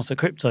OneCoin is not a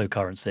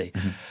cryptocurrency.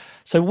 Mm-hmm.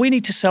 So we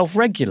need to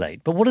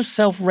self-regulate. But what does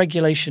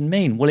self-regulation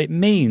mean? Well, it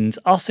means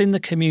us in the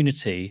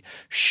community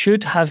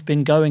should have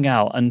been going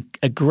out and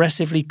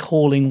aggressively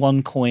calling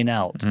OneCoin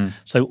out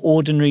so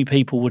ordinary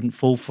people wouldn't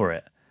fall for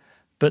it.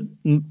 But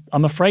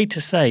I'm afraid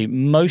to say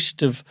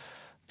most of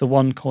the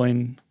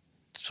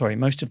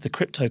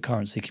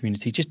cryptocurrency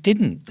community just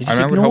didn't. They just ignored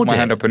it. I would hold my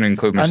hand up and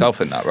include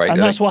myself in that, right? And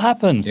that's what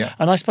happens. Yeah.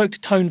 And I spoke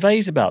to Tone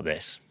Vays about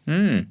this.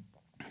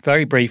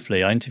 Very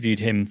briefly, I interviewed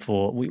him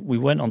we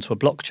went onto a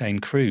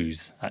blockchain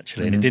cruise,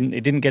 actually, and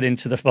it didn't get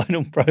into the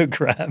final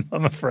program,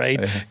 I'm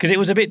afraid, because it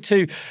was a bit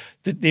too,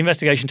 the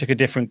investigation took a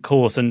different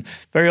course. And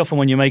very often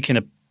when you're making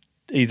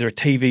either a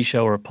TV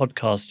show or a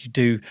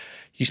podcast,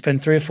 you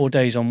spend 3 or 4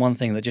 days on one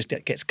thing that just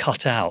gets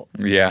cut out.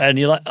 Yeah. And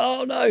you're like,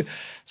 oh no.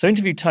 So I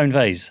interviewed Tone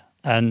Vays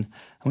and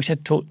we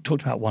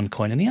talked about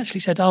OneCoin, and he actually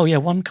said, oh yeah,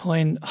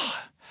 OneCoin,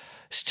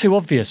 it's too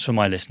obvious for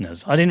my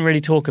listeners. I didn't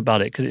really talk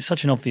about it because it's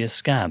such an obvious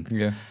scam.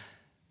 Yeah.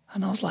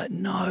 And I was like,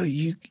 no,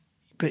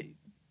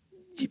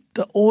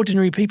 but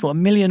ordinary people,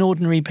 1 million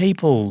ordinary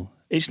people,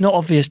 it's not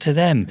obvious to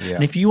them. Yeah.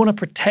 And if you want to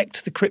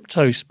protect the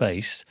crypto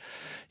space,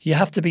 you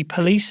have to be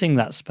policing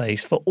that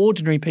space for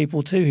ordinary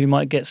people too who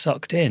might get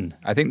sucked in.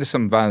 I think there's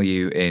some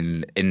value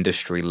in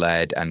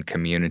industry-led and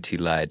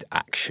community-led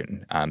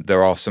action.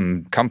 There are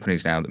some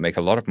companies now that make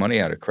a lot of money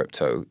out of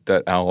crypto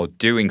that are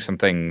doing some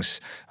things.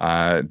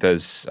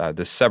 There's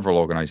several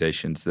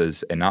organizations.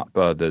 There's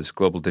INATBA, there's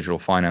Global Digital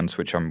Finance,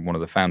 which I'm one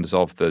of the founders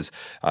of. There's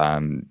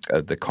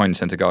the Coin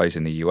Center guys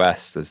in the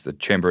US. There's the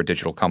Chamber of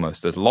Digital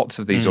Commerce. There's lots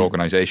of these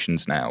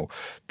organizations now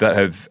that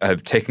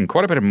have taken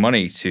quite a bit of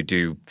money to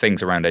do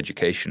things around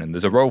education. And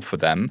there's a role for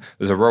them.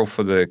 There's a role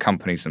for the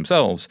companies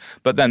themselves.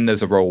 But then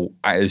there's a role,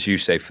 as you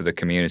say, for the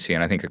community.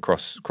 And I think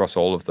across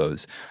all of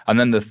those. And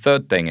then the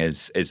third thing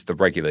is the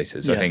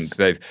regulators. Yes. I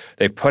think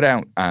they've put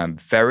out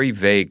very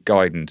vague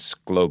guidance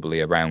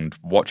globally around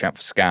watch out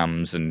for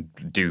scams and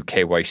do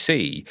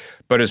KYC.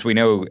 But as we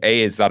know,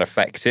 A, is that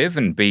effective?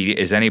 And B,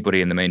 is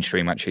anybody in the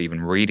mainstream actually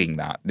even reading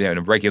that?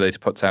 The regulator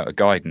puts out a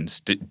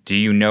guidance. Do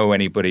you know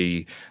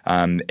anybody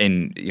how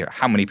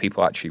many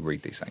people actually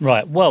read these things?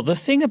 Right. Well, the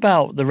thing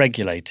about the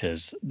regulators,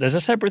 there's a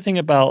separate thing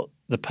about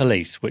the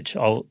police, which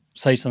I'll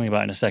say something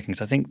about in a second,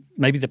 because I think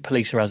maybe the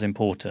police are as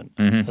important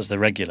as the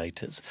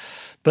regulators.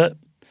 But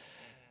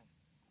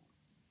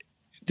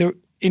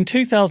in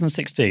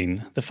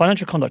 2016, the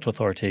Financial Conduct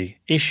Authority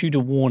issued a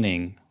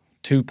warning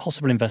to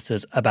possible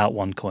investors about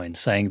OneCoin,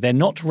 saying they're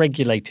not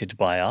regulated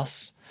by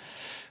us.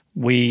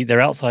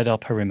 They're outside our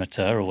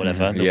perimeter or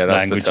whatever the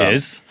language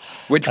is.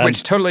 Which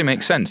totally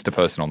makes sense to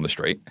person on the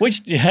street.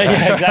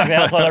 Exactly,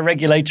 outside our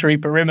regulatory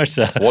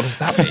perimeter. What does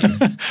that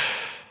mean?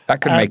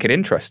 That could make it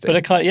interesting. But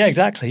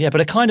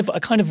a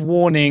kind of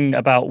warning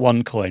about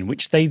OneCoin,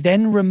 which they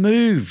then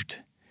removed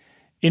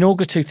in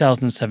August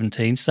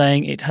 2017,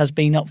 saying it has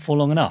been up for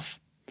long enough.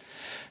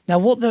 Now,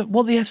 what the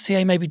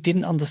FCA maybe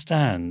didn't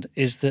understand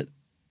is that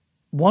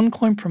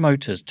OneCoin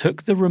promoters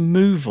took the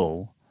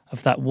removal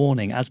of that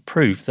warning as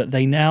proof that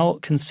they now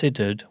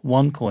considered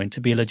OneCoin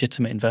to be a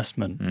legitimate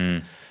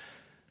investment.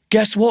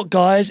 Guess what,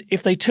 guys?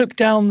 If they took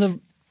down the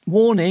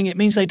warning, it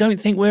means they don't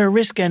think we're a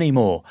risk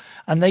anymore.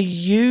 And they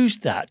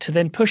used that to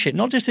then push it,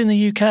 not just in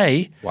the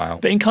UK,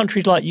 but in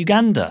countries like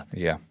Uganda.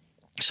 Yeah.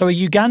 So a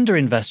Uganda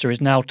investor is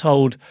now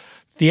told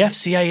the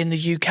FCA in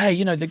the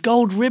UK, the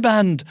gold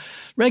riband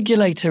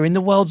regulator in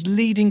the world's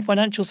leading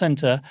financial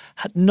centre,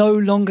 no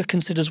longer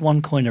considers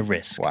OneCoin a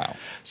risk. Wow.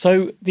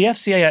 So the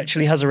FCA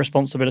actually has a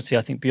responsibility,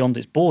 I think, beyond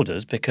its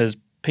borders, because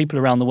people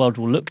around the world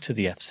will look to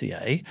the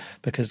FCA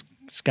because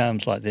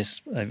scams like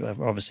this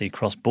are obviously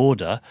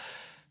cross-border.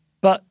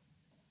 But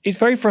it's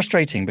very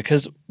frustrating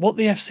because what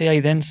the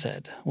FCA then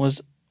said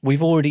was,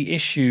 we've already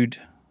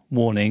issued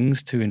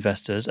warnings to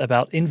investors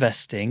about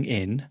investing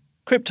in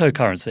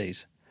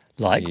cryptocurrencies.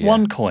 Like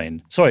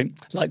OneCoin,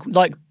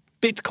 like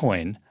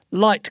Bitcoin,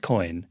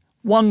 Litecoin,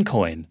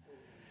 OneCoin.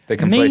 They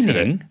conflated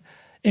Meaning,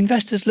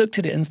 investors looked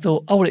at it and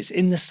thought, oh, well, it's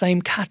in the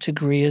same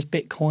category as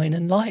Bitcoin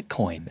and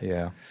Litecoin.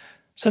 Yeah.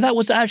 So that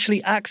was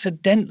actually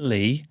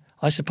accidentally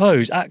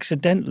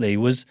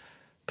was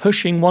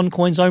pushing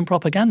OneCoin's own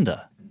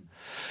propaganda.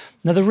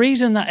 Now, the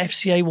reason that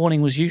FCA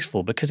warning was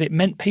useful, because it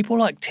meant people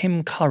like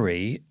Tim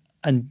Curry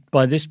and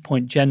by this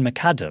point Jen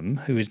McAdam,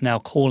 who is now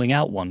calling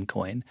out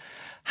OneCoin,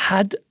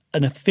 had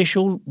an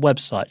official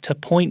website to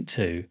point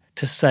to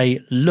say,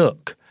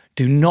 look,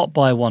 do not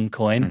buy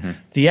OneCoin.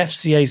 The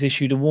FCA's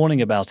issued a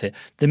warning about it.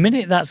 The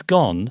minute that's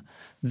gone,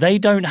 they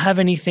don't have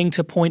anything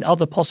to point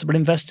other possible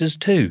investors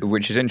to.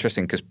 Which is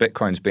interesting because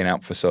Bitcoin's been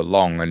out for so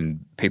long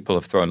and people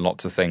have thrown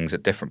lots of things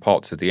at different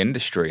parts of the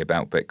industry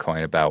about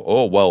Bitcoin, about,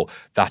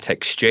 that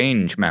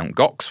exchange, Mt.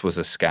 Gox, was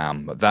a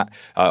scam,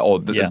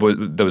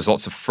 there was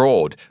lots of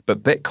fraud.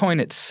 But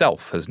Bitcoin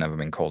itself has never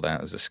been called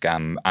out as a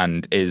scam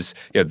and is,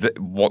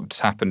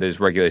 what's happened is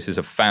regulators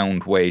have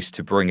found ways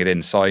to bring it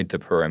inside the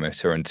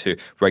perimeter and to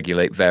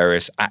regulate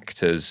various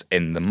actors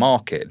in the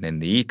market and in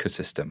the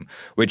ecosystem,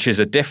 which is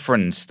a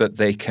difference that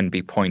they can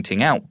be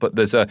pointing out. But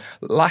there's a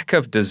lack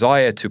of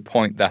desire to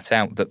point that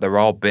out, that there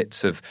are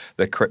bits of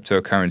the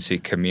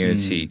cryptocurrency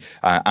community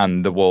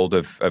and the world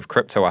of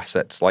crypto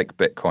assets like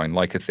Bitcoin,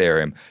 like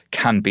Ethereum,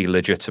 can be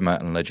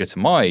legitimate and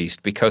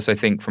legitimized, because I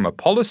think from a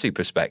policy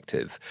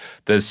perspective,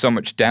 there's so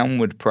much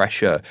downward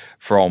pressure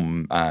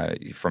from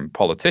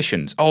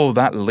politicians. Oh,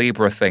 that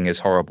Libra thing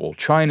is horrible.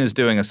 China's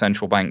doing a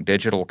central bank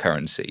digital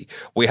currency.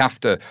 We have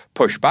to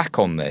push back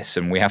on this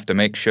and we have to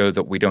make sure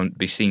that we don't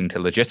be seen to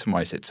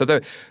legitimize it. So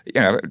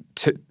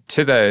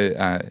to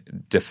their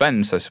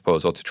defense, I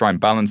suppose, or to try and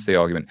balance the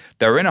argument,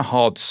 they're in a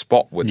hard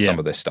spot with some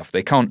of this stuff.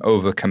 They can't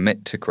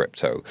overcommit to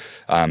crypto,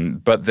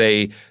 but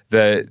the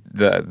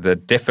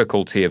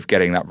difficulty of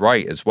getting that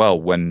right as well,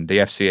 when the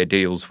FCA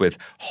deals with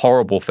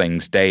horrible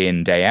things day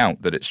in, day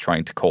out that it's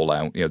trying to call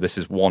out. This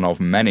is one of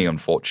many,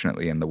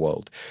 unfortunately, in the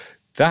world.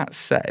 That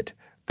said,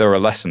 there are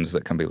lessons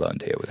that can be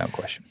learned here without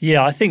question.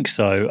 Yeah, I think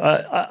so.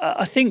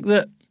 I think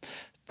that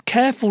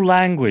careful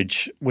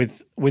language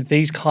with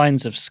these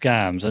kinds of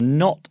scams, and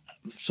not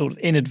sort of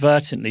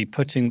inadvertently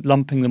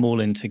lumping them all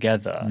in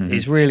together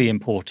is really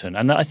important.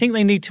 And I think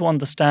they need to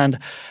understand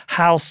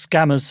how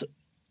scammers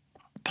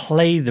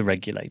play the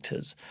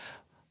regulators.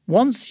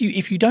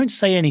 If you don't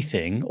say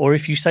anything, or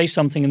if you say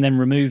something and then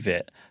remove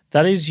it,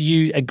 that is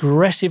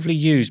aggressively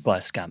used by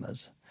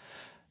scammers.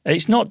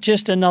 It's not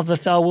just another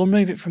we'll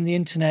move it from the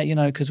internet,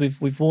 because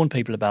we've warned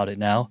people about it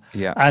now.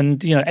 Yeah.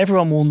 And,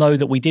 everyone will know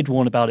that we did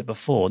warn about it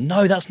before.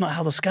 No, that's not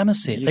how the scammers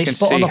see it. They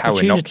spot an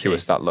opportunity. How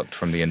innocuous that looked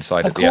from the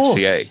inside of the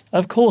FCA.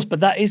 Of course,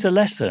 but that is a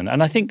lesson.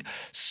 And I think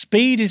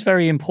speed is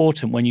very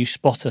important when you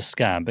spot a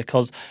scam,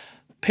 because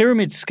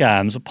pyramid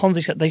scams or Ponzi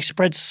scams, they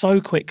spread so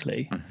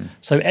quickly.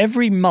 So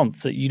every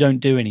month that you don't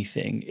do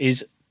anything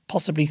is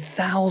possibly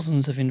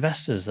thousands of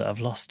investors that have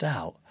lost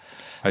out.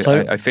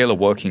 I feel a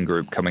working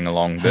group coming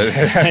along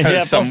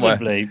yeah,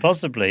 somewhere.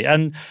 Possibly.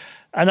 And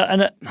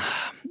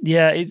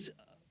it's.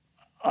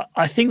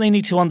 I think they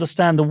need to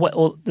understand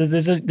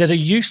there's a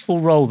useful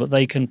role that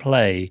they can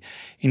play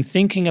in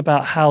thinking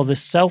about how the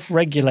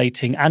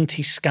self-regulating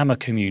anti-scammer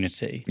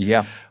community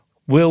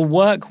will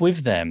work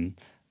with them.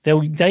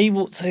 They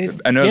will say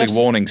an early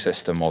warning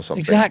system or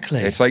something.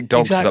 Exactly. It's like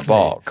dogs that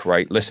bark,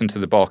 right? Listen to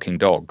the barking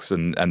dogs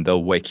and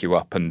they'll wake you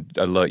up and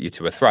alert you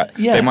to a threat.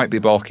 Yeah. They might be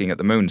barking at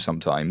the moon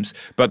sometimes,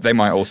 but they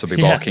might also be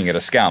barking at a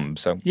scam.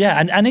 So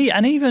and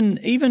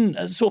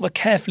even sort of a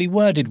carefully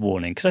worded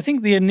warning, because I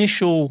think the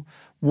initial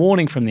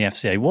warning from the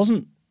FCA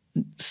wasn't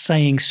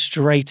saying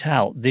straight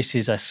out, this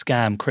is a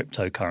scam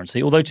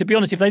cryptocurrency. Although, to be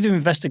honest, if they'd have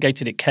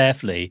investigated it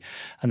carefully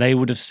and they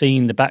would have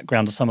seen the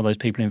background of some of those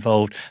people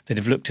involved, they'd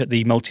have looked at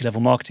the multi-level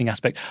marketing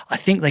aspect, I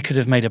think they could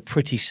have made a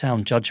pretty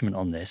sound judgment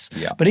on this.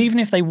 Yeah. But even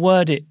if they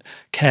word it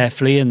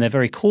carefully and they're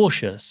very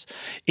cautious,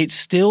 it's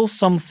still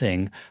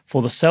something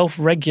for the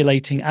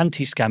self-regulating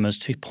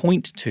anti-scammers to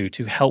point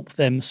to help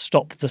them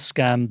stop the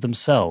scam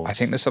themselves. I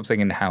think there's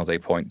something in how they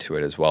point to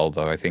it as well,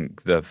 though. I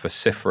think the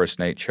vociferous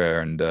nature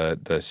and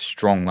the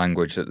strong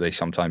language that they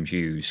sometimes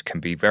use can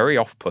be very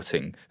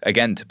off-putting,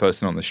 again, to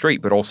person on the street,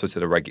 but also to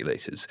the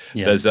regulators.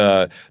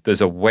 Yeah.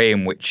 There's a way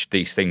in which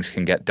these things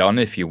can get done.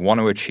 If you want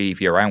to achieve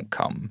your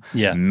outcome,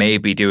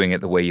 maybe doing it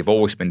the way you've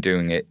always been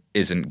doing it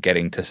isn't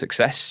getting to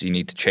success. You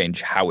need to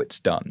change how it's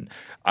done.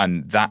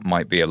 And that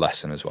might be a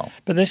lesson as well.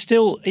 But there's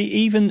still,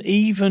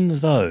 even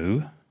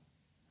though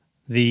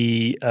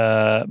the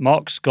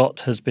Mark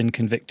Scott has been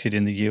convicted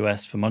in the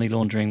US for money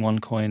laundering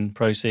OneCoin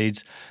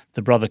proceeds.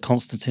 The brother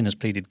Konstantin has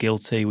pleaded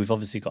guilty. We've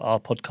obviously got our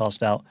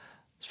podcast out.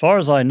 As far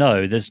as I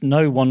know, there's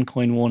no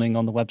OneCoin warning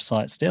on the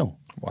website still.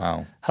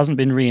 Wow. Hasn't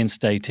been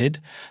reinstated.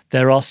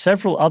 There are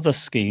several other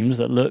schemes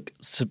that look,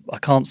 I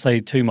can't say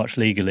too much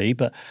legally,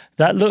 but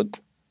that look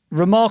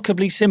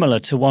remarkably similar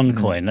to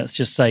OneCoin. Let's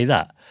just say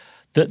that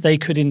they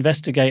could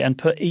investigate and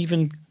put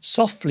even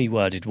softly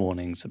worded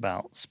warnings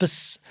about,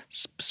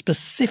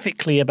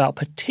 specifically about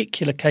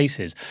particular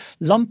cases,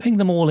 lumping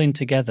them all in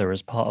together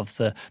as part of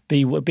the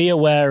be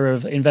aware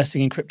of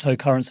investing in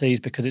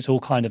cryptocurrencies because it's all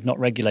kind of not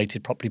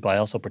regulated properly by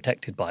us or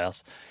protected by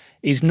us,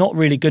 is not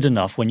really good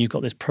enough when you've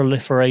got this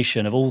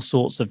proliferation of all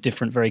sorts of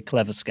different very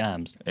clever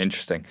scams.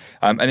 Interesting.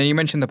 And then you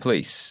mentioned the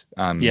police.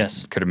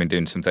 Yes. Could have been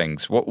doing some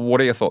things. What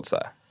are your thoughts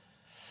there?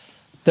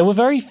 There were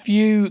very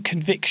few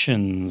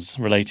convictions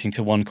relating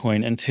to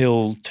OneCoin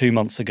until 2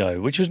 months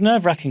ago, which was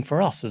nerve-wracking for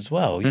us as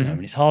well. You know,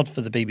 and it's hard for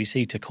the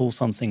BBC to call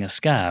something a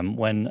scam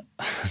when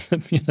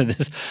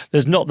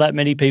there's not that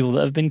many people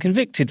that have been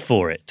convicted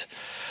for it.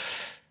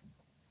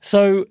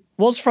 So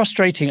what's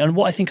frustrating, and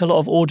what I think a lot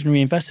of ordinary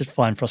investors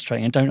find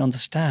frustrating and don't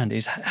understand,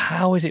 is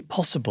how is it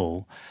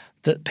possible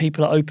that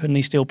people are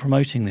openly still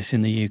promoting this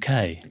in the UK?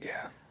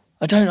 Yeah.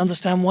 I don't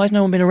understand. Why has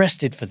no one been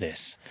arrested for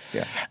this?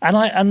 Yeah.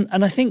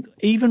 And I think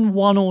even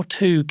one or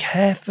two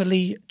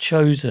carefully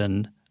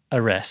chosen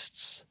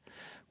arrests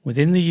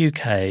within the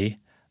UK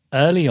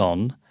early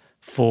on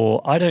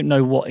for, I don't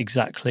know what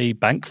exactly,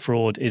 bank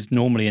fraud is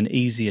normally an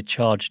easier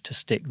charge to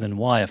stick than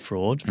wire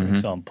fraud, for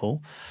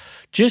example,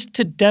 just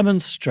to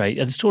demonstrate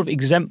a sort of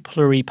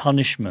exemplary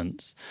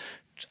punishments.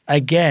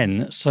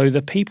 Again, so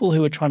the people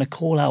who are trying to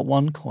call out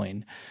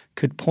OneCoin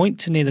could point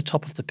to near the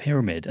top of the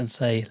pyramid and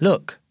say,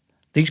 look,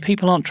 these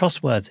people aren't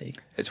trustworthy.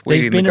 It's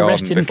weeding the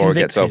garden before it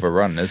gets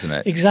overrun, isn't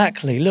it?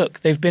 Exactly. Look,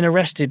 they've been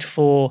arrested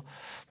for,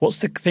 what's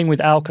the thing with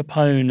Al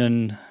Capone,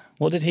 and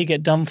what did he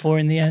get done for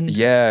in the end?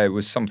 Yeah, it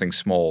was something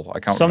small.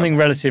 I can't Something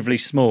remember. relatively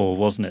small,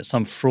 wasn't it?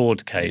 Some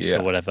fraud case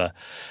or whatever.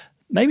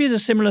 Maybe it's a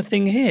similar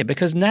thing here,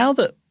 because now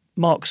that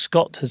Mark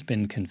Scott has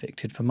been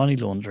convicted for money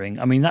laundering,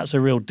 I mean, that's a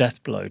real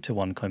death blow to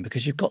OneCoin,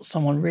 because you've got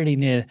someone really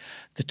near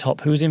the top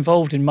who was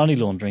involved in money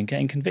laundering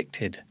getting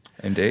convicted.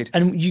 Indeed.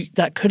 And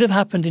that could have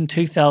happened in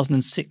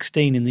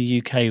 2016 in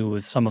the UK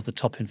with some of the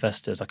top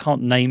investors. I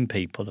can't name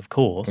people, of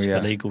course, for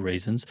legal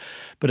reasons,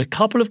 but a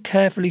couple of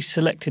carefully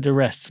selected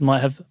arrests might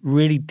have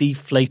really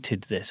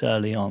deflated this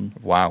early on.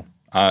 Wow.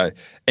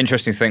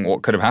 Interesting thing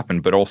what could have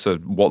happened, but also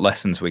what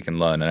lessons we can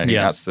learn. And I think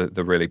that's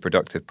the really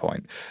productive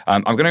point.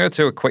 I'm going to go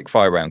to a quick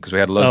fire round because we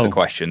had loads of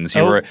questions.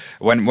 You were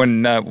when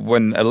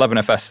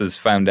 11FSers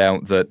found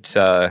out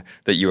that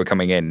you were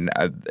coming in,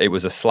 it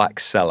was a Slack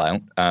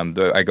sellout.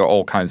 I got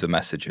all kinds of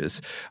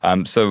messages.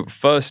 So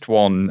first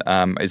one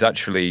is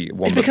actually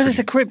one. It's because it's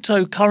a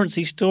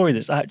cryptocurrency story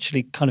that's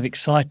actually kind of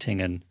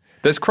exciting and.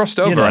 That's crossed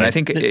over, and I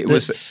think it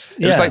was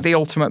like the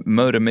ultimate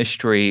murder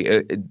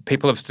mystery.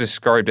 People have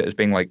described it as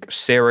being like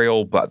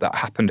serial, but that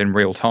happened in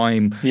real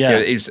time.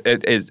 Yeah,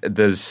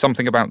 there's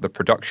something about the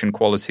production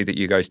quality that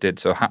you guys did,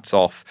 so hats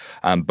off.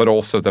 But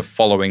also the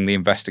following the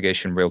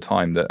investigation real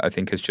time that I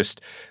think has just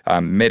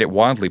made it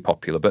wildly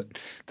popular. But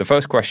the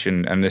first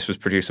question, and this was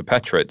producer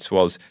Petritz,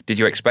 was: did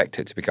you expect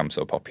it to become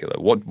so popular?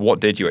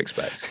 What did you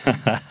expect?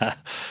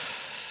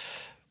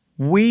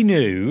 We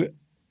knew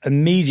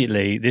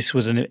immediately this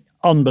was an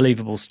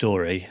unbelievable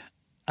story,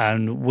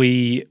 and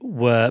we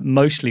were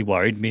mostly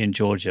worried, me and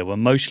Georgia were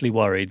mostly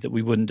worried that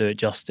we wouldn't do it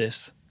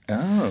justice.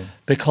 Oh.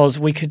 Because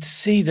we could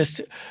see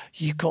this,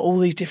 you've got all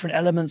these different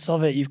elements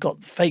of it. You've got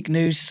the fake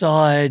news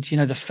side,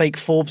 the fake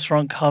Forbes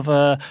front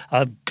cover,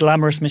 a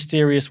glamorous,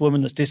 mysterious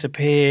woman that's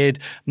disappeared,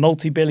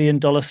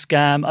 multi-billion-dollar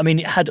scam. I mean,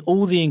 it had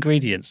all the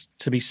ingredients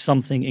to be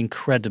something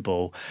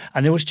incredible,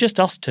 and there was just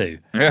us two.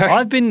 Yeah.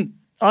 I've been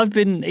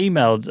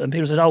emailed, and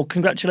people said, "Oh,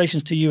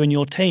 congratulations to you and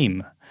your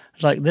team."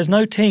 It's like, there's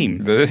no team.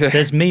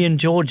 There's me and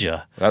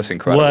Georgia. That's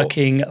incredible.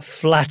 Working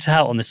flat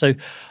out on this. So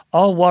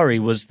our worry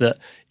was that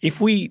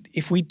if we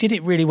did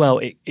it really well,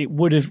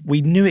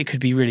 we knew it could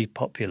be really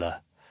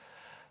popular.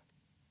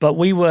 But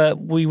we were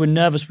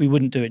nervous we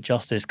wouldn't do it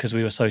justice because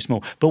we were so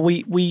small. But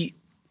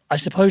I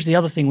suppose the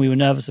other thing we were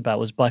nervous about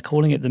was by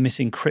calling it the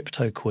missing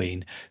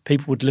Cryptoqueen,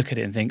 people would look at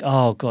it and think,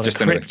 oh, God,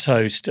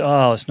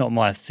 it's not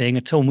my thing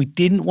at all. And we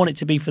didn't want it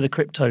to be for the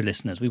crypto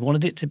listeners. We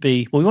wanted it to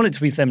be, we wanted it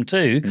to be them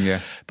too,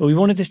 but we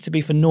wanted this to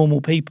be for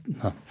normal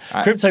people.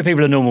 Crypto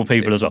people are normal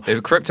people as well.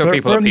 Crypto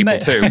people are people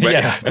too.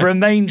 But for a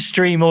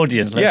mainstream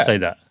audience, let's say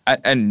that.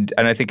 And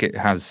I think it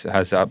has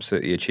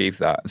absolutely achieved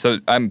that. So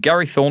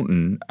Gary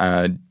Thornton,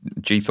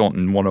 G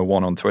Thornton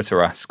 101 on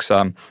Twitter asks,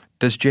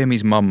 does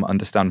Jamie's mum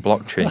understand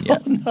blockchain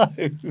yet? Oh,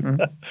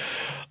 no.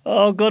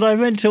 Oh, God, I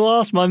meant to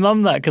ask my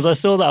mum that because I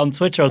saw that on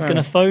Twitter. I was going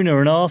to phone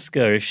her and ask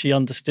her if she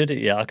understood it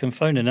yet. I can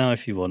phone her now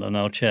if you want and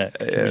I'll check.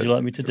 Would you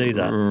like me to do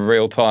that?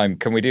 Real time.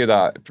 Can we do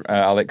that,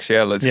 Alex?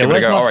 Yeah, let's give it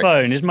a go. Where's my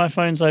phone? My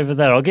phone's over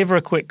there. I'll give her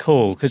a quick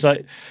call because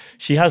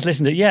she has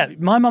listened to it. Yeah,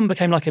 my mum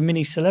became like a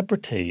mini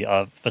celebrity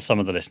for some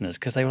of the listeners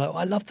because they were like,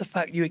 I love the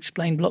fact you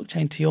explained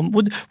blockchain to your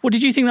mum.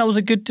 Did you think that was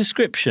a good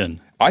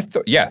description? I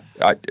thought,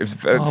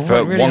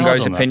 for really one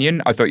guy's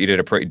opinion, I thought you did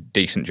a pretty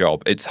decent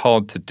job. It's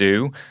hard to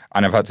do,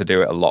 and I've had to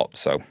do it a lot,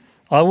 so.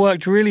 I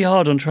worked really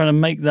hard on trying to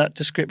make that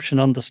description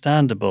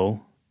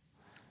understandable.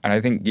 And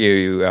I think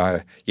you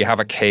have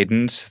a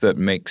cadence that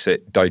makes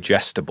it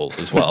digestible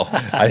as well.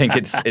 I think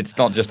it's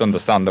not just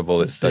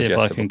understandable, it's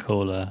digestible. See if I can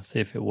call her,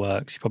 see if it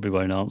works. She probably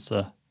won't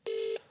answer.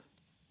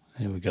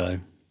 Here we go.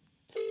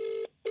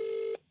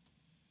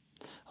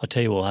 I'll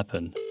tell you what will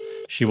happen.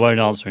 She won't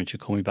answer and she'll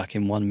call me back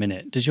in 1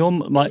 minute. Does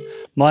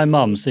my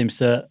mum seems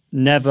to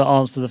never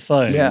answer the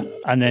phone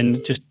and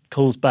then just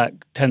calls back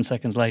 10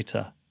 seconds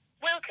later.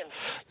 Welcome.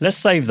 Let's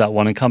save that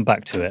one and come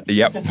back to it.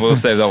 Yep, we'll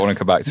save that one and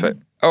come back to it.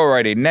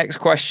 Alrighty, next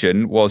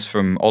question was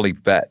from Ollie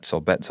Betts,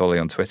 or Betts Ollie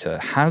on Twitter.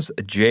 Has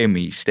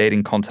Jamie stayed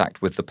in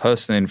contact with the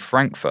person in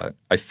Frankfurt?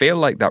 I feel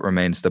like that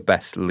remains the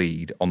best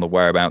lead on the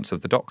whereabouts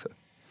of the doctor.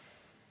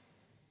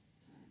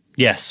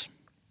 Yes.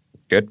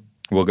 Good,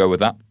 we'll go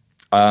with that.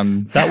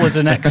 That was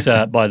an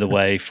excerpt, by the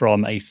way,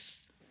 from a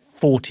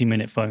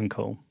 40-minute phone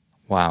call.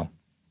 Wow.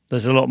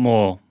 There's a lot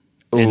more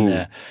in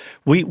there.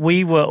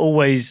 We were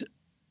always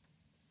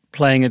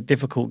playing a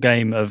difficult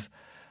game of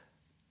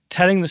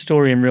telling the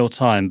story in real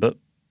time, but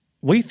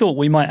we thought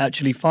we might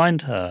actually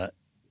find her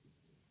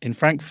in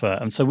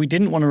Frankfurt, and so we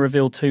didn't want to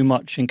reveal too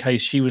much in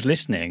case she was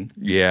listening.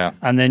 Yeah.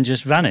 And then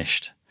just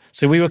vanished.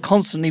 So we were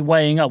constantly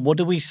weighing up, what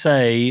do we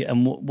say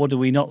and what do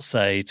we not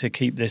say to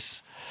keep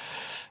this...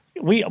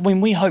 We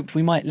hoped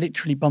we might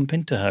literally bump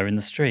into her in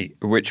the street.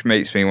 Which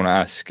makes me want to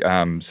ask,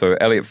 so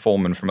Elliot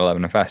Foreman from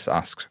 11FS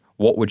asks,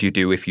 what would you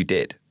do if you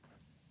did?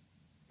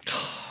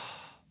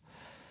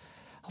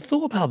 I've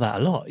thought about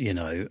that a lot,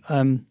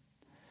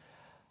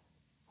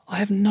 I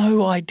have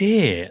no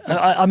idea.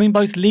 I mean,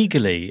 both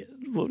legally,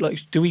 like,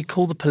 do we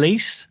call the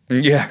police?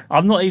 Yeah.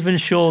 I'm not even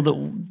sure that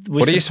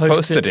what are you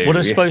supposed to do? What are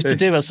we supposed to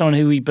do as someone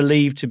who we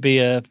believe to be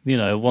a,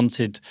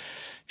 wanted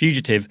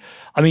fugitive?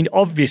 I mean,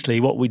 obviously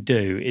what we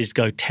do is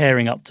go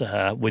tearing up to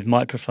her with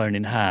microphone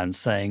in hand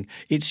saying,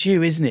 it's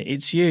you, isn't it?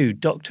 It's you,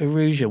 Dr.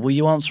 Ruja. Will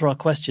you answer our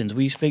questions?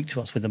 Will you speak to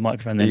us with the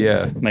microphone?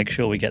 Then make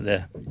sure we get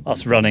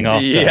us running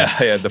after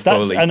her. Yeah, the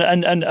Foley.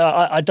 And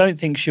I don't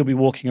think she'll be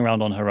walking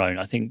around on her own.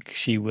 I think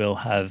she will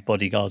have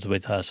bodyguards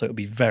with her, so it'll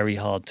be very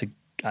hard to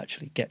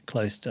actually get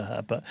close to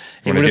her. But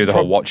you want to do the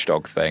whole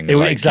watchdog thing.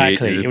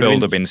 Exactly. The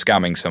builder been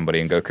scamming somebody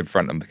and go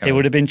confront them. It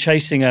would have been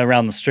chasing her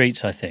around the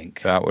streets, I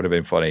think. That would have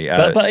been funny.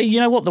 But you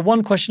know what? The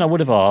one question I would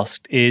have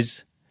asked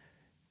is,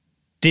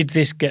 did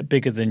this get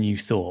bigger than you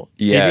thought?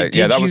 Yeah,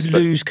 did you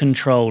lose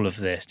control of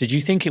this? Did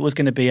you think it was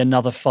going to be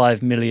another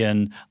 5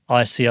 million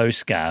ICO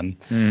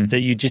scam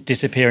that you just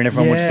disappear and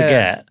everyone would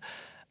forget?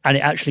 And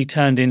it actually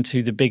turned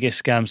into the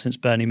biggest scam since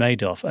Bernie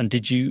Madoff. And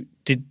did you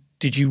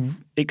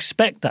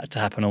expect that to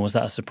happen, or was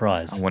that a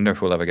surprise? I wonder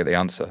if we'll ever get the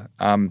answer.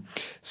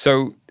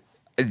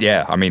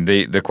 Yeah, I mean,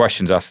 the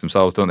questions ask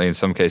themselves, don't they, in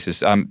some cases?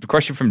 The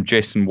question from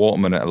Jason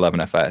Waterman at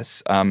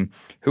 11FS.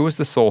 Who was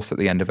the source at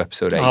the end of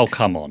episode 8? Oh,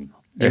 come on.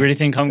 You really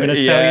think I'm going to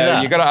tell you that?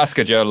 Yeah, you've got to ask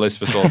a journalist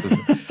for sources.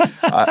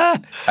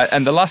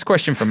 And the last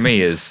question from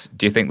me is,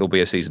 do you think there'll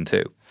be a season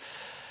 2?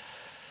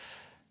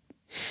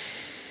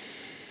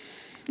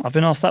 I've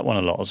been asked that one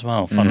a lot as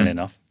well, funnily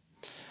enough.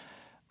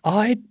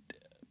 My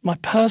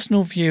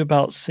personal view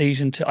about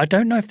season 2, I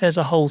don't know if there's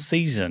a whole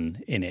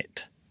season in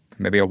it.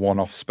 Maybe a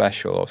one-off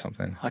special or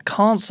something. I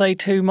can't say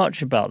too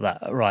much about that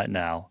right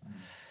now.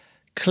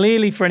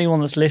 Clearly, for anyone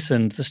that's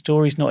listened, the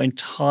story's not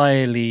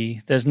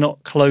entirely... There's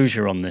not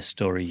closure on this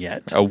story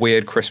yet. A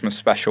weird Christmas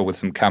special with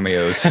some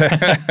cameos.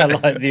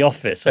 Like The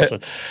Office. Or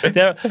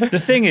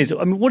the thing is,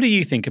 I mean, what do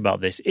you think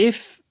about this?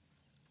 If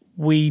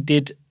we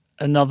did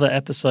another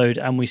episode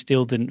and we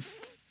still didn't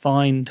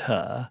find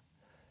her,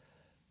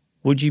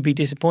 would you be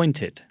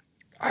disappointed?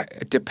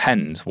 It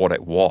depends what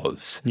it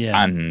was.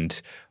 Yeah. And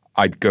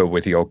I'd go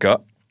with your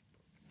gut.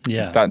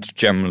 Yeah. That's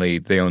generally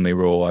the only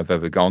rule I've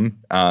ever gone.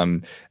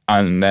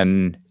 And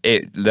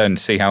then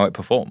see how it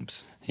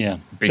performs. Yeah.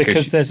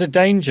 Because there's a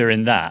danger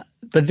in that.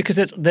 But because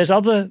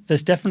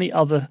there's definitely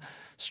other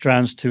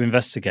strands to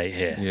investigate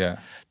here. Yeah.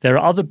 There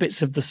are other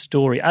bits of the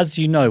story. As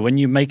you know, when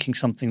you're making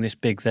something this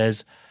big,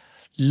 there's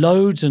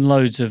loads and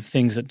loads of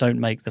things that don't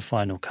make the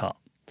final cut.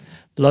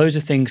 Loads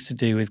of things to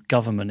do with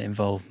government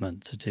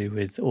involvement, to do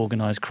with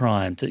organised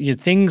crime,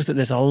 things that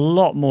there's a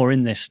lot more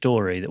in this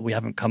story that we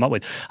haven't come up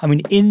with. I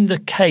mean, in the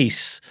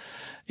case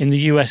in the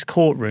US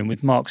courtroom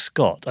with Mark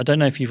Scott, I don't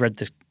know if you've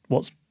read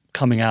what's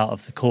coming out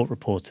of the court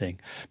reporting,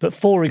 but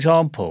for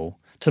example,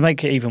 to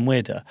make it even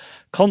weirder,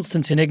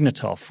 Konstantin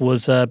Ignatov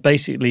was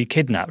basically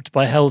kidnapped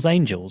by Hell's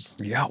Angels.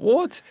 Yeah,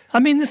 what? I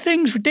mean, the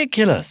thing's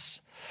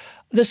ridiculous.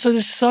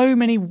 There's so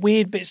many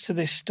weird bits to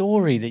this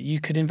story that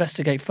you could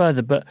investigate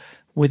further, but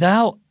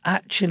without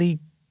actually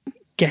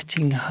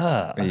getting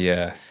her,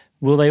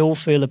 will they all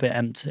feel a bit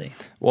empty?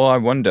 Well, I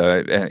wonder,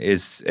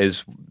 is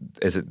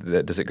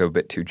it does it go a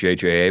bit too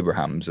J.J.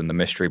 Abrams and the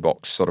mystery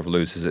box sort of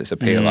loses its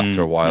appeal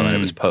after a while and it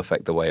was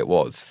perfect the way it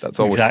was? That's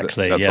always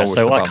exactly.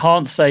 So I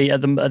can't say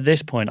at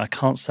this point, I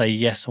can't say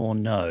yes or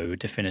no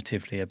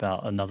definitively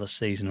about another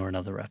season or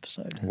another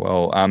episode.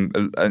 Well,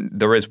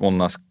 there is one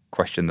last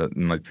question that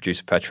my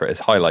producer Petra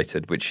has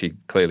highlighted, which she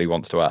clearly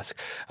wants to ask,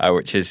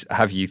 which is,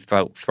 have you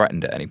felt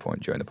threatened at any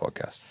point during the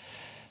podcast?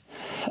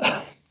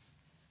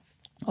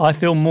 I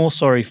feel more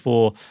sorry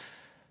for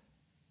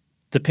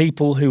the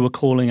people who were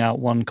calling out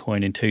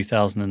OneCoin in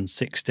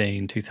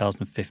 2016,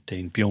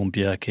 2015, Bjorn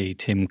Bjerke,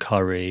 Tim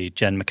Curry,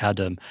 Jen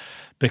McAdam,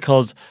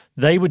 because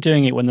they were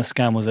doing it when the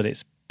scam was at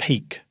its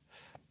peak.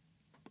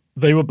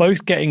 They were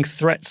both getting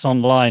threats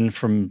online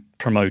from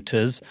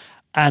promoters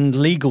and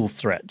legal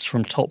threats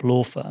from top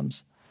law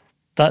firms.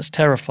 That's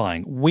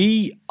terrifying.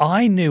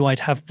 I knew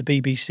I'd have the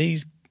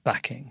BBC's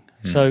backing.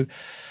 So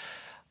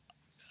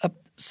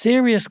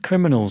serious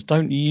criminals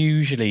don't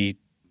usually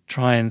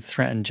try and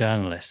threaten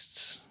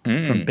journalists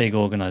from big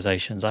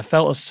organisations. I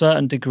felt a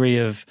certain degree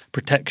of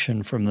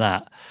protection from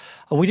that.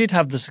 We did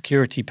have the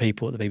security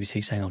people at the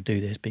BBC saying,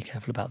 do this, be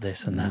careful about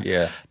this and that.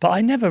 Yeah. But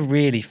I never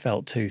really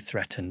felt too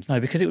threatened. No,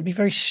 because it would be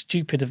very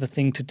stupid of a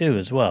thing to do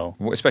as well.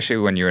 Especially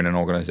when you're in an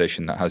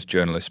organisation that has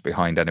journalists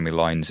behind enemy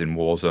lines in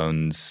war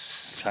zones.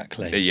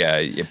 Exactly.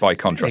 Yeah, by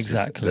contrast.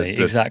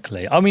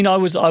 Exactly. I mean, I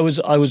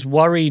was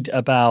worried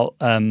about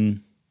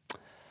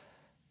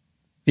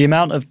the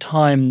amount of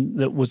time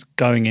that was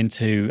going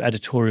into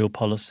editorial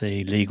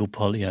policy, legal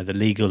policy, the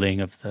legaling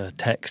of the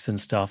text and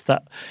stuff.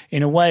 That,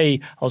 in a way,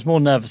 I was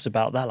more nervous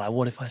about that. Like,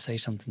 what if I say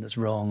something that's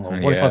wrong, or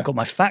what if I've got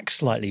my facts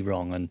slightly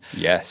wrong? And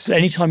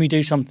anytime you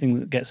do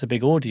something that gets a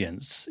big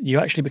audience, you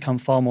actually become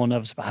far more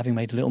nervous about having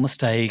made a little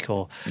mistake.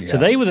 So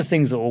they were the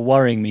things that were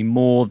worrying me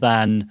more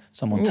than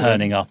someone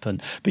turning up.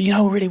 But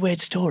a really weird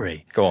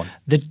story. Go on.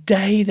 The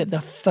day that the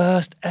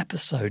first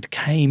episode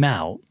came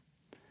out,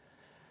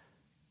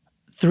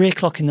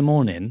 3:00 in the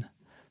morning,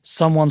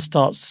 someone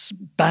starts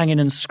banging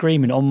and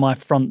screaming on my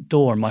front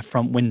door and my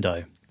front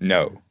window.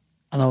 No.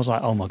 And I was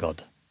like, oh my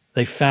God,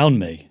 they found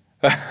me.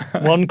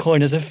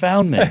 OneCoiners have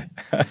found me.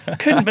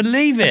 Couldn't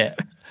believe it.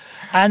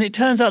 And it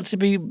turns out to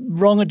be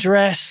wrong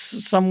address.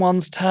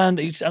 Someone's turned,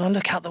 and I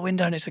look out the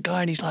window and it's a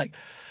guy and he's like,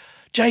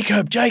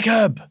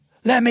 Jacob,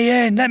 let me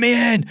in.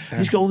 And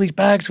he's got all these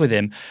bags with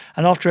him.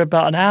 And after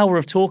about an hour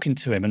of talking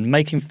to him and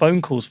making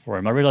phone calls for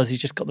him, I realised he's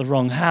just got the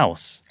wrong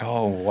house.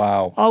 Oh,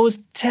 wow. I was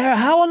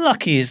How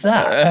unlucky is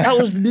that? That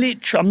was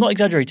literally, I'm not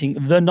exaggerating,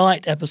 the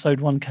night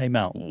episode 1 came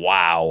out.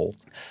 Wow.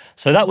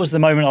 So that was the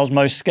moment I was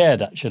most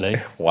scared,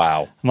 actually.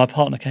 Wow. And my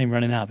partner came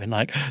running out, being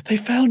like, they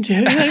found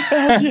you.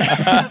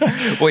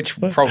 Which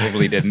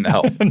probably didn't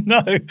help.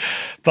 No,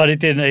 but it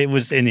didn't. It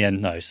was, in the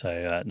end, no.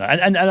 So, no.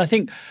 And I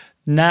think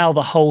now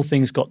the whole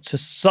thing's got to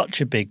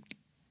such a big,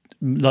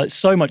 like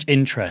so much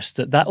interest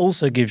that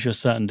also gives you a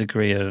certain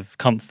degree of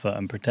comfort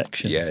and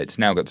protection. Yeah, it's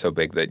now got so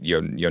big that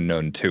you're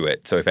known to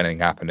it. So if anything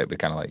happened, it'd be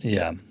kind of like,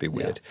 be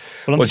weird.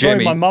 Well, I'm sorry,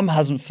 Jamie, my mum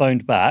hasn't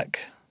phoned back,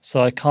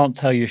 so I can't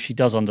tell you if she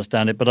does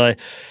understand it. But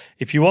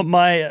if you want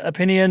my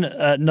opinion,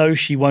 no,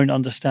 she won't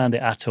understand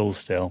it at all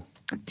still.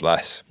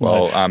 Bless.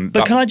 Well,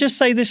 but can I just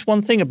say this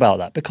one thing about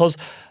that? Because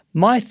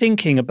my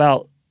thinking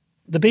about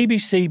the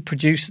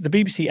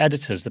BBC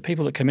editors, the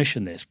people that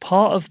commission this,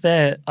 part of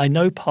their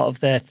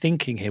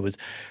thinking here was,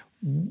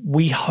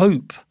 we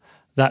hope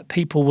that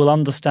people will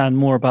understand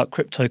more about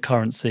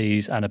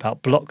cryptocurrencies and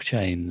about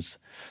blockchains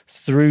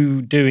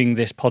through doing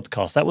this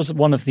podcast. That was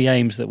one of the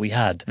aims that we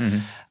had. Mm-hmm.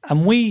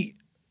 And we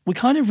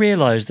kind of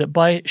realized that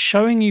by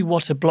showing you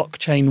what a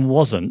blockchain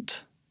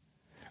wasn't,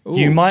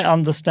 you might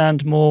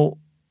understand more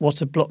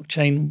what a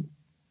blockchain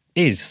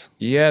is.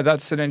 Yeah,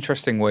 that's an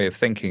interesting way of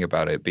thinking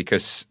about it,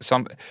 because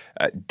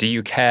do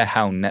you care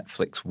how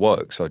Netflix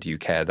works, or do you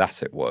care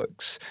that it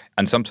works?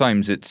 And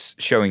sometimes it's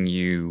showing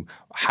you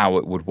how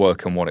it would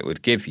work and what it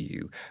would give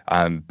you,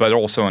 but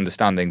also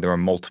understanding there are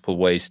multiple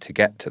ways to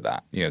get to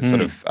that.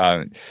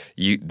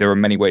 There are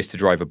many ways to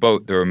drive a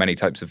boat. There are many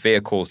types of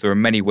vehicles. There are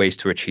many ways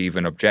to achieve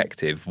an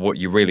objective. What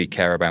you really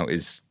care about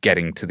is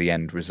getting to the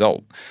end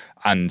result.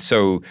 And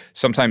so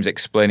sometimes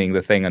explaining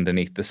the thing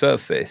underneath the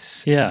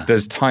surface,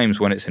 there's times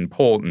when it's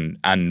important,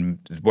 and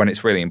when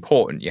it's really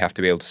important, you have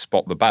to be able to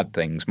spot the bad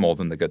things more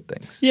than the good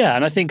things. Yeah,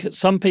 and I think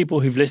some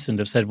people who've listened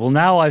have said, well,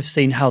 now I've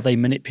seen how they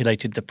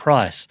manipulated the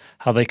price,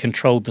 how they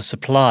controlled the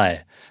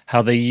supply,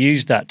 how they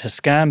used that to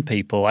scam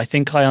people. I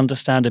think I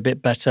understand a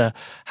bit better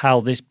how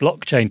this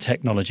blockchain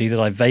technology that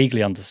I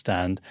vaguely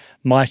understand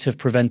might have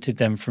prevented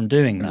them from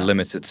doing that.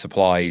 Limited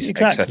supplies,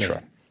 exactly.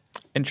 etc.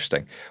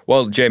 Interesting.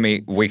 Well,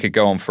 Jamie, we could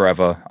go on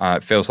forever.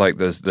 It feels like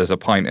there's a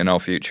pint in our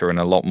future and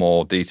a lot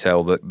more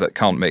detail that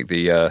can't make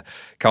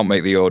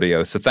the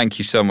audio. So thank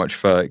you so much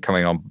for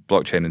coming on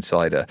Blockchain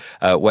Insider.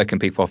 Where can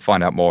people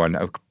find out more, and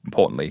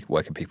importantly,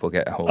 where can people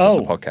get a hold of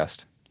the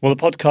podcast? Well,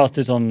 the podcast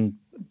is on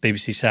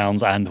BBC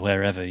Sounds and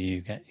wherever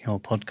you get your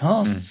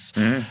podcasts.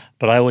 Mm-hmm.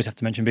 But I always have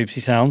to mention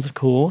BBC Sounds, of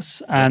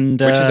course, and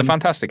which is a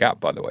fantastic app,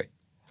 by the way.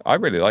 I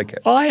really like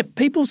it.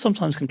 People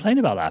sometimes complain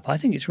about that app. I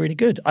think it's really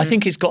good. I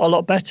think it's got a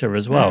lot better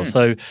as well.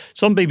 So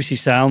it's on BBC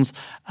Sounds,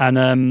 and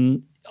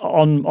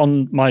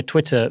on my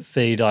Twitter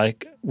feed,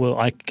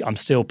 I'm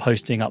still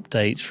posting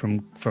updates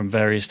from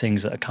various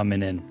things that are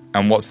coming in.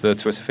 And what's the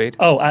Twitter feed?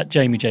 At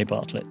Jamie J.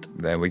 Bartlett.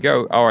 There we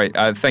go. All right.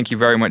 Thank you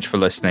very much for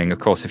listening. Of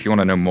course, if you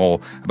want to know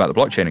more about the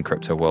blockchain and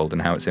crypto world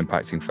and how it's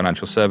impacting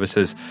financial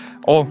services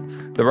or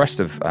the rest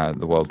of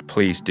the world,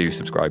 please do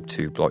subscribe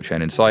to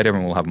Blockchain Insider,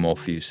 and we'll have more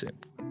for you soon.